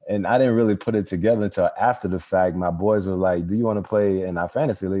 And I didn't really put it together until after the fact. My boys were like, do you want to play in our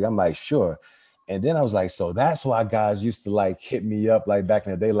fantasy league? I'm like, sure. And then I was like, so that's why guys used to like hit me up like back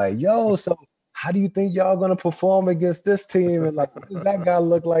in the day, like, yo, so how do you think y'all going to perform against this team? And like, what does that guy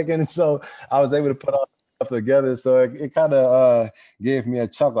look like? And so I was able to put all that stuff together. So it kind of gave me a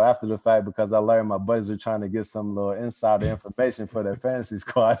chuckle after the fact because I learned my buddies were trying to get some little insider information for their fantasy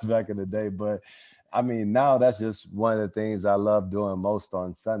squads back in the day. But I mean, now that's just one of the things I love doing most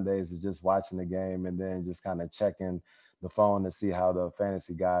on Sundays is just watching the game and then just kind of checking the phone to see how the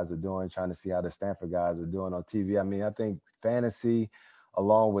fantasy guys are doing, trying to see how the Stanford guys are doing on TV. I mean, I think fantasy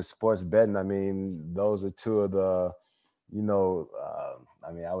along with sports betting, I mean, those are two of the,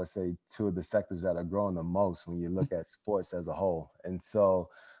 I would say two of the sectors that are growing the most when you look at sports as a whole. And so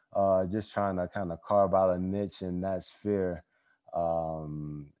just trying to kind of carve out a niche in that sphere.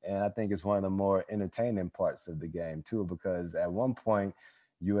 And I think it's one of the more entertaining parts of the game too, because at one point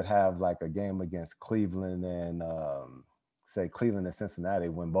you would have like a game against Cleveland and say Cleveland and Cincinnati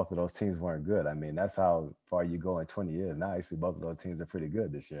when both of those teams weren't good. I mean, that's how far you go in 20 years. Now, actually, both of those teams are pretty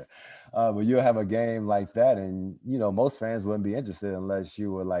good this year. But you'll have a game like that, and, most fans wouldn't be interested unless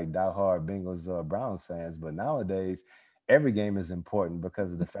you were like diehard Bengals or Browns fans. But nowadays, every game is important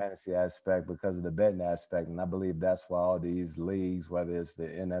because of the fantasy aspect, because of the betting aspect. And I believe that's why all these leagues, whether it's the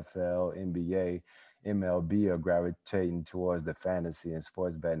NFL, NBA, MLB are gravitating towards the fantasy and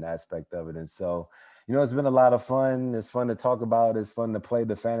sports betting aspect of it. And so, it's been a lot of fun. It's fun to talk about. It's fun to play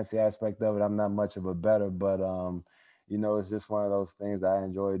the fantasy aspect of it. I'm not much of a bettor, but, it's just one of those things that I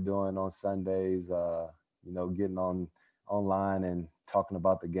enjoy doing on Sundays, getting online and talking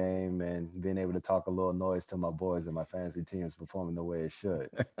about the game and being able to talk a little noise to my boys and my fantasy teams performing the way it should.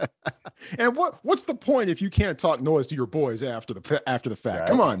 And what's the point if you can't talk noise to your boys after the fact? Right.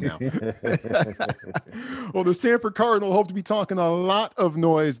 Come on now. Well, the Stanford Cardinal hope to be talking a lot of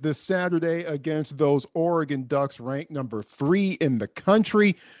noise this Saturday against those Oregon Ducks, ranked number 3 in the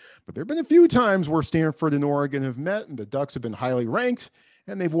country. But there have been a few times where Stanford and Oregon have met, and the Ducks have been highly ranked,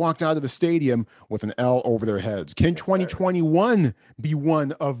 and they've walked out of the stadium with an L over their heads. Can 2021 be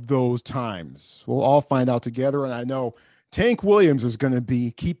one of those times? We'll all find out together, and I know Tank Williams is going to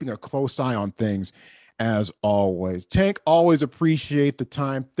be keeping a close eye on things as always. Tank, always appreciate the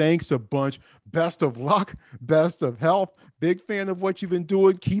time. Thanks a bunch. Best of luck, best of health. Big fan of what you've been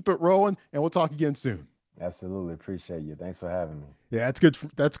doing. Keep it rolling, and we'll talk again soon. Absolutely. Appreciate you. Thanks for having me. Yeah, that's good.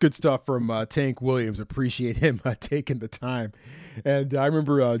 That's good stuff from Tank Williams. Appreciate him taking the time. And I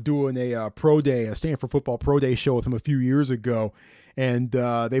remember doing a Stanford football pro day show with him a few years ago. And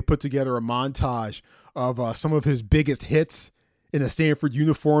they put together a montage of some of his biggest hits in a Stanford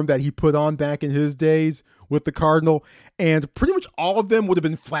uniform that he put on back in his days with the Cardinal. And pretty much all of them would have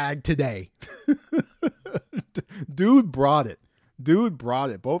been flagged today. Dude brought it.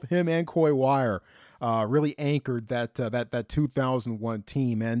 Both him and Coy Wire. Really anchored that 2001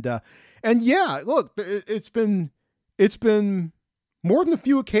 team, and yeah, look, it's been more than a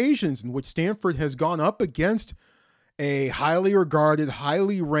few occasions in which Stanford has gone up against a highly regarded,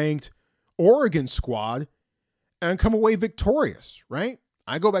 highly ranked Oregon squad and come away victorious. Right?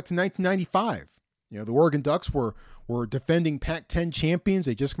 I go back to 1995. The Oregon Ducks were defending Pac-10 champions.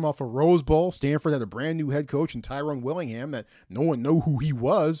 They just come off a Rose Bowl. Stanford had a brand new head coach in Tyrone Willingham that no one knew who he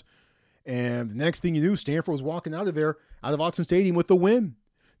was. And the next thing you knew, Stanford was walking out of Autzen Stadium with a win.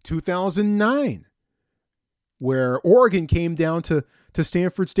 2009, where Oregon came down to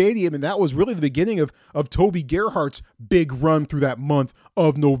Stanford Stadium, and that was really the beginning of Toby Gerhart's big run through that month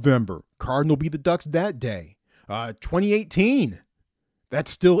of November. Cardinal beat the Ducks that day. 2018, that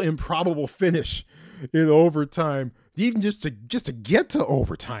still improbable finish in overtime, even just to get to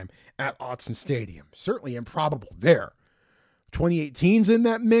overtime at Autzen Stadium. Certainly improbable there. 2018's in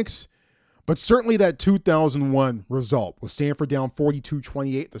that mix. But certainly that 2001 result with Stanford down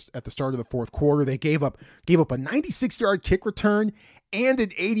 42-28 at the start of the fourth quarter. They gave up a 96-yard kick return and an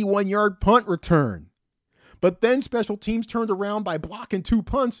 81-yard punt return. But then special teams turned around by blocking 2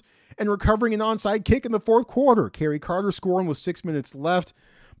 punts and recovering an onside kick in the fourth quarter. Kerry Carter scoring with 6 minutes left,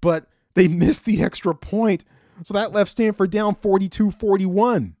 but they missed the extra point. So that left Stanford down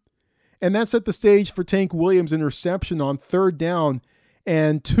 42-41. And that set the stage for Tank Williams' interception on 3rd down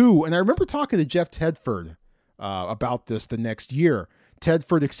and 2. And I remember talking to Jeff Tedford about this the next year.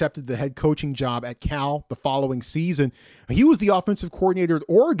 Tedford accepted the head coaching job at Cal the following season. He was the offensive coordinator at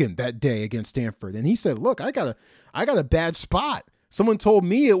Oregon that day against Stanford. And he said, look, I got a bad spot. Someone told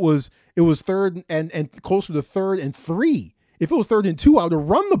me it was 3rd and closer to 3rd and 3. If it was 3rd and 2, I would have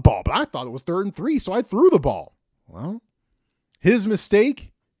run the ball, but I thought it was 3rd and 3, so I threw the ball. Well, his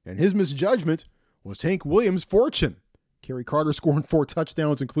mistake and his misjudgment was Tank Williams' fortune. Kerry Carter scoring 4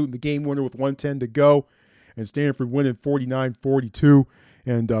 touchdowns, including the game winner with 1:10 to go, and Stanford winning 49-42.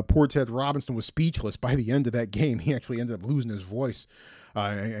 And poor Ted Robinson was speechless by the end of that game. He actually ended up losing his voice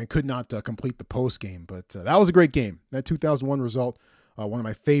and could not complete the post game. But that was a great game. That 2001 result, one of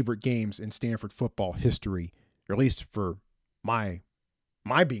my favorite games in Stanford football history, or at least for my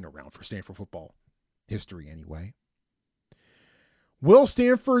being around for Stanford football history anyway. Will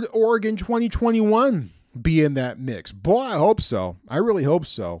Stanford, Oregon 2021 be in that mix? Boy, I hope so. I really hope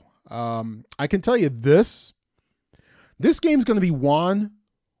so. I can tell you this game's going to be won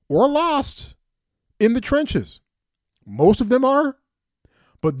or lost in the trenches. Most of them are,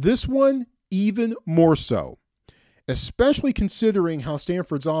 but this one even more so, especially considering how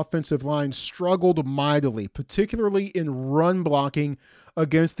Stanford's offensive line struggled mightily, particularly in run blocking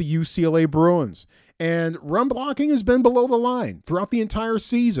against the UCLA Bruins. And run blocking has been below the line throughout the entire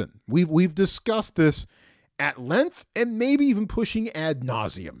season. We've discussed this at length and maybe even pushing ad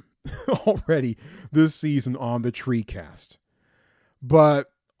nauseum already this season on the TreeCast.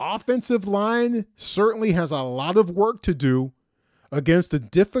 But offensive line certainly has a lot of work to do against a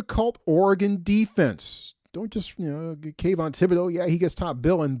difficult Oregon defense. Don't just, Kayvon Thibodeau, yeah, he gets top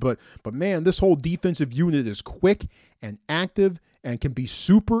billing, but man, this whole defensive unit is quick and active and can be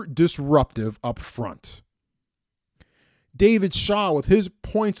super disruptive up front. David Shaw with his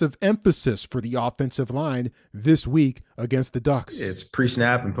points of emphasis for the offensive line this week against the Ducks. It's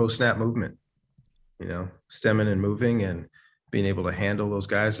pre-snap and post-snap movement, stemming and moving and being able to handle those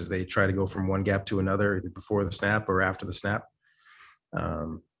guys as they try to go from one gap to another, either before the snap or after the snap.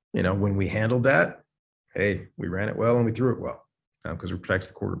 When we handled that, hey, we ran it well and we threw it well because we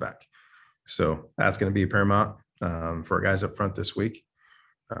protected the quarterback. So that's going to be paramount for our guys up front this week.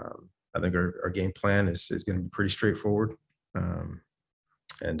 I think our game plan is going to be pretty straightforward. Sad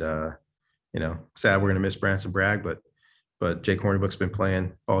we're going to miss Branson Bragg, but Jake Hornibrook's been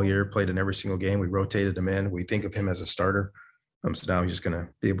playing all year, played in every single game. We rotated him in. We think of him as a starter. So now he's just going to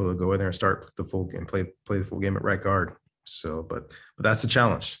be able to go in there and start the full game, play the full game at right guard. So, but that's the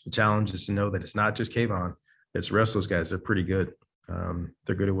challenge. The challenge is to know that it's not just Kayvon. It's the rest of those guys. They're pretty good.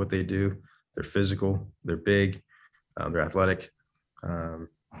 They're good at what they do. They're physical. They're big. They're athletic.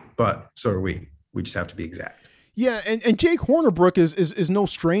 But so are we. We just have to be exact. Yeah, and Jake Hornibrook is no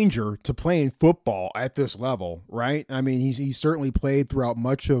stranger to playing football at this level, right? I mean, he's certainly played throughout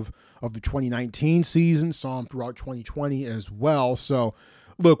much of the 2019 season, saw him throughout 2020 as well. So,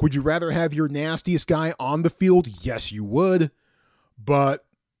 look, would you rather have your nastiest guy on the field? Yes, you would. But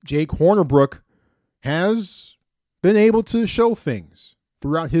Jake Hornibrook has been able to show things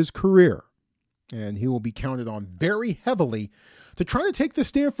throughout his career, and he will be counted on very heavily to try to take the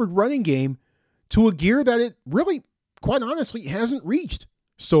Stanford running game to a gear that it really, quite honestly, hasn't reached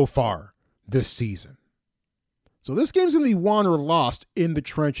so far this season. So this game's going to be won or lost in the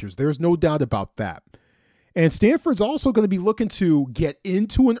trenches. There's no doubt about that. And Stanford's also going to be looking to get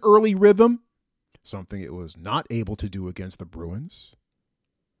into an early rhythm, something it was not able to do against the Bruins,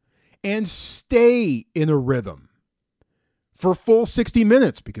 and stay in a rhythm for full 60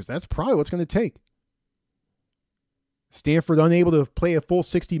 minutes, because that's probably what's going to take. Stanford unable to play a full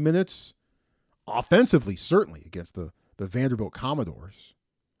 60 minutes offensively, certainly against the Vanderbilt Commodores.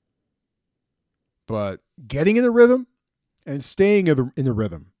 But getting in a rhythm and staying in a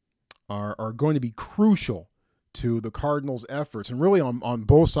rhythm are going to be crucial to the Cardinals' efforts, and really on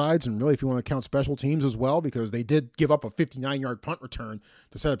both sides, and really if you want to count special teams as well, because they did give up a 59-yard punt return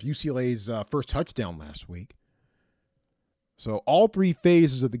to set up UCLA's first touchdown last week. So all three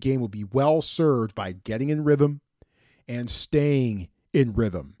phases of the game will be well served by getting in rhythm and staying in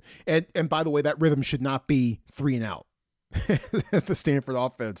rhythm. And by the way, that rhythm should not be 3 and out. The Stanford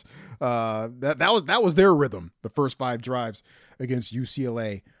offense. That was their rhythm, the first 5 drives against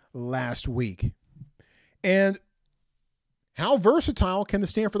UCLA last week. And how versatile can the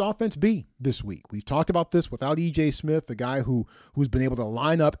Stanford offense be this week? We've talked about this without E.J. Smith, the guy who's been able to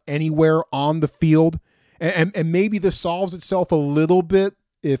line up anywhere on the field. And maybe this solves itself a little bit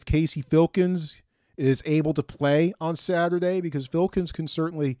if Casey Filkins is able to play on Saturday, because Filkins can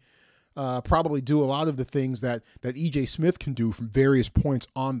certainly probably do a lot of the things that E.J. Smith can do from various points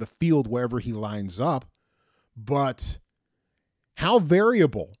on the field wherever he lines up. But how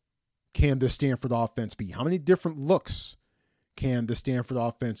variable can the Stanford offense be? How many different looks can the Stanford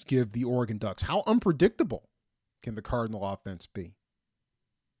offense give the Oregon Ducks? How unpredictable can the Cardinal offense be?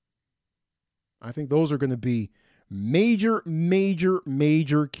 I think those are going to be major, major,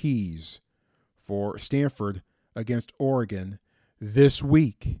 major keys for Stanford against Oregon this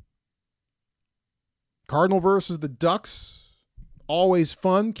week. Cardinal versus the Ducks, always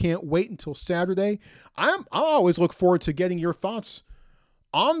fun. Can't wait until Saturday. I'll always look forward to getting your thoughts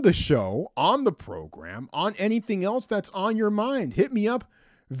on the show, on the program, on anything else that's on your mind. Hit me up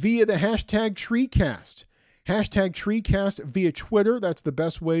via the hashtag TreeCast. Hashtag TreeCast via Twitter. That's the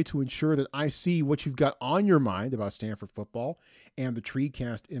best way to ensure that I see what you've got on your mind about Stanford football and the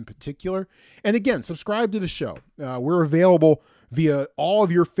TreeCast in particular. And again, subscribe to the show. We're available via all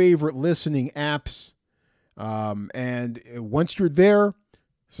of your favorite listening apps. And once you're there,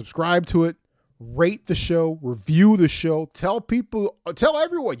 subscribe to it, rate the show, review the show, tell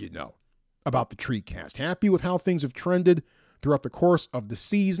everyone you know about the TreeCast. Happy with how things have trended throughout the course of the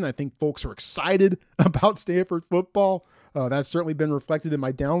season. I think folks are excited about Stanford football. That's certainly been reflected in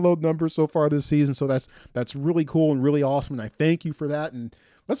my download numbers so far this season. So that's really cool and really awesome. And I thank you for that. And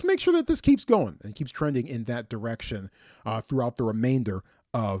let's make sure that this keeps going and keeps trending in that direction throughout the remainder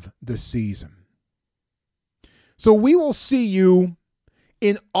of the season. So we will see you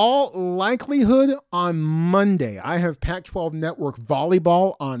in all likelihood on Monday. I have Pac-12 Network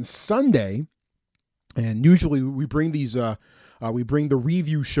Volleyball on Sunday. And usually we bring these, we bring the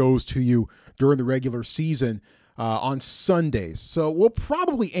review shows to you during the regular season on Sundays. So we'll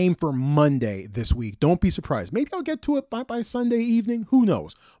probably aim for Monday this week. Don't be surprised. Maybe I'll get to it by Sunday evening. Who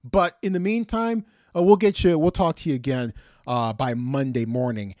knows? But in the meantime, we'll talk to you again by Monday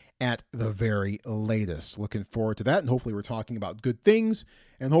morning at the very latest. Looking forward to that, and hopefully we're talking about good things,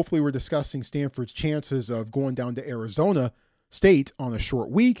 and hopefully we're discussing Stanford's chances of going down to Arizona State on a short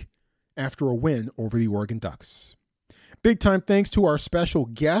week after a win over the Oregon Ducks. Big time thanks to our special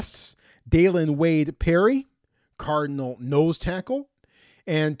guests, Dalen Wade Perry, Cardinal nose tackle,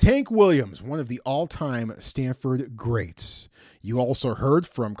 and Tank Williams, one of the all-time Stanford greats. You also heard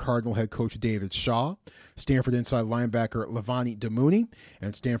from Cardinal head coach David Shaw, Stanford inside linebacker Levani Damuni,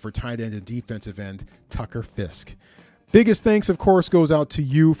 and Stanford tight end and defensive end Tucker Fisk. Biggest thanks, of course, goes out to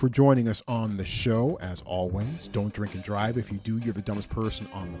you for joining us on the show. As always, don't drink and drive. If you do, you're the dumbest person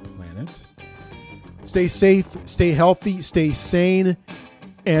on the planet. Stay safe, stay healthy, stay sane.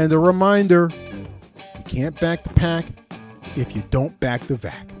 And a reminder, you can't back the pack if you don't back the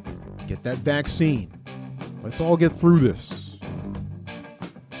vac. Get that vaccine. Let's all get through this.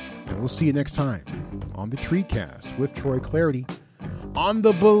 And we'll see you next time on the TreeCast with Troy Clarity on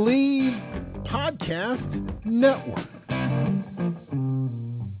the Believe Podcast Network.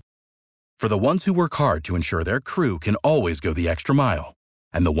 For the ones who work hard to ensure their crew can always go the extra mile,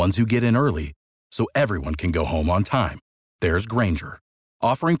 and the ones who get in early so everyone can go home on time, there's Grainger,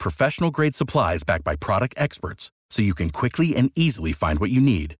 offering professional-grade supplies backed by product experts so you can quickly and easily find what you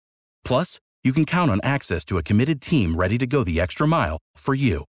need. Plus, you can count on access to a committed team ready to go the extra mile for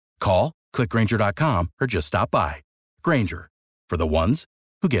you. Call, click Grainger.com, or just stop by. Grainger, for the ones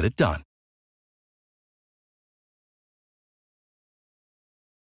who get it done.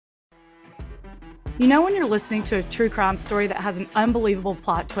 You know when you're listening to a true crime story that has an unbelievable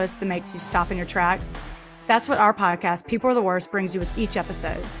plot twist that makes you stop in your tracks? That's what our podcast, People Are the Worst, brings you with each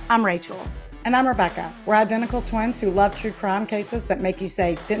episode. I'm Rachel. And I'm Rebecca. We're identical twins who love true crime cases that make you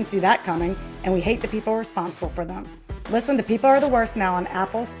say, didn't see that coming, and we hate the people responsible for them. Listen to People Are the Worst now on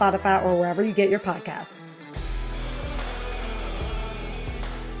Apple, Spotify, or wherever you get your podcasts.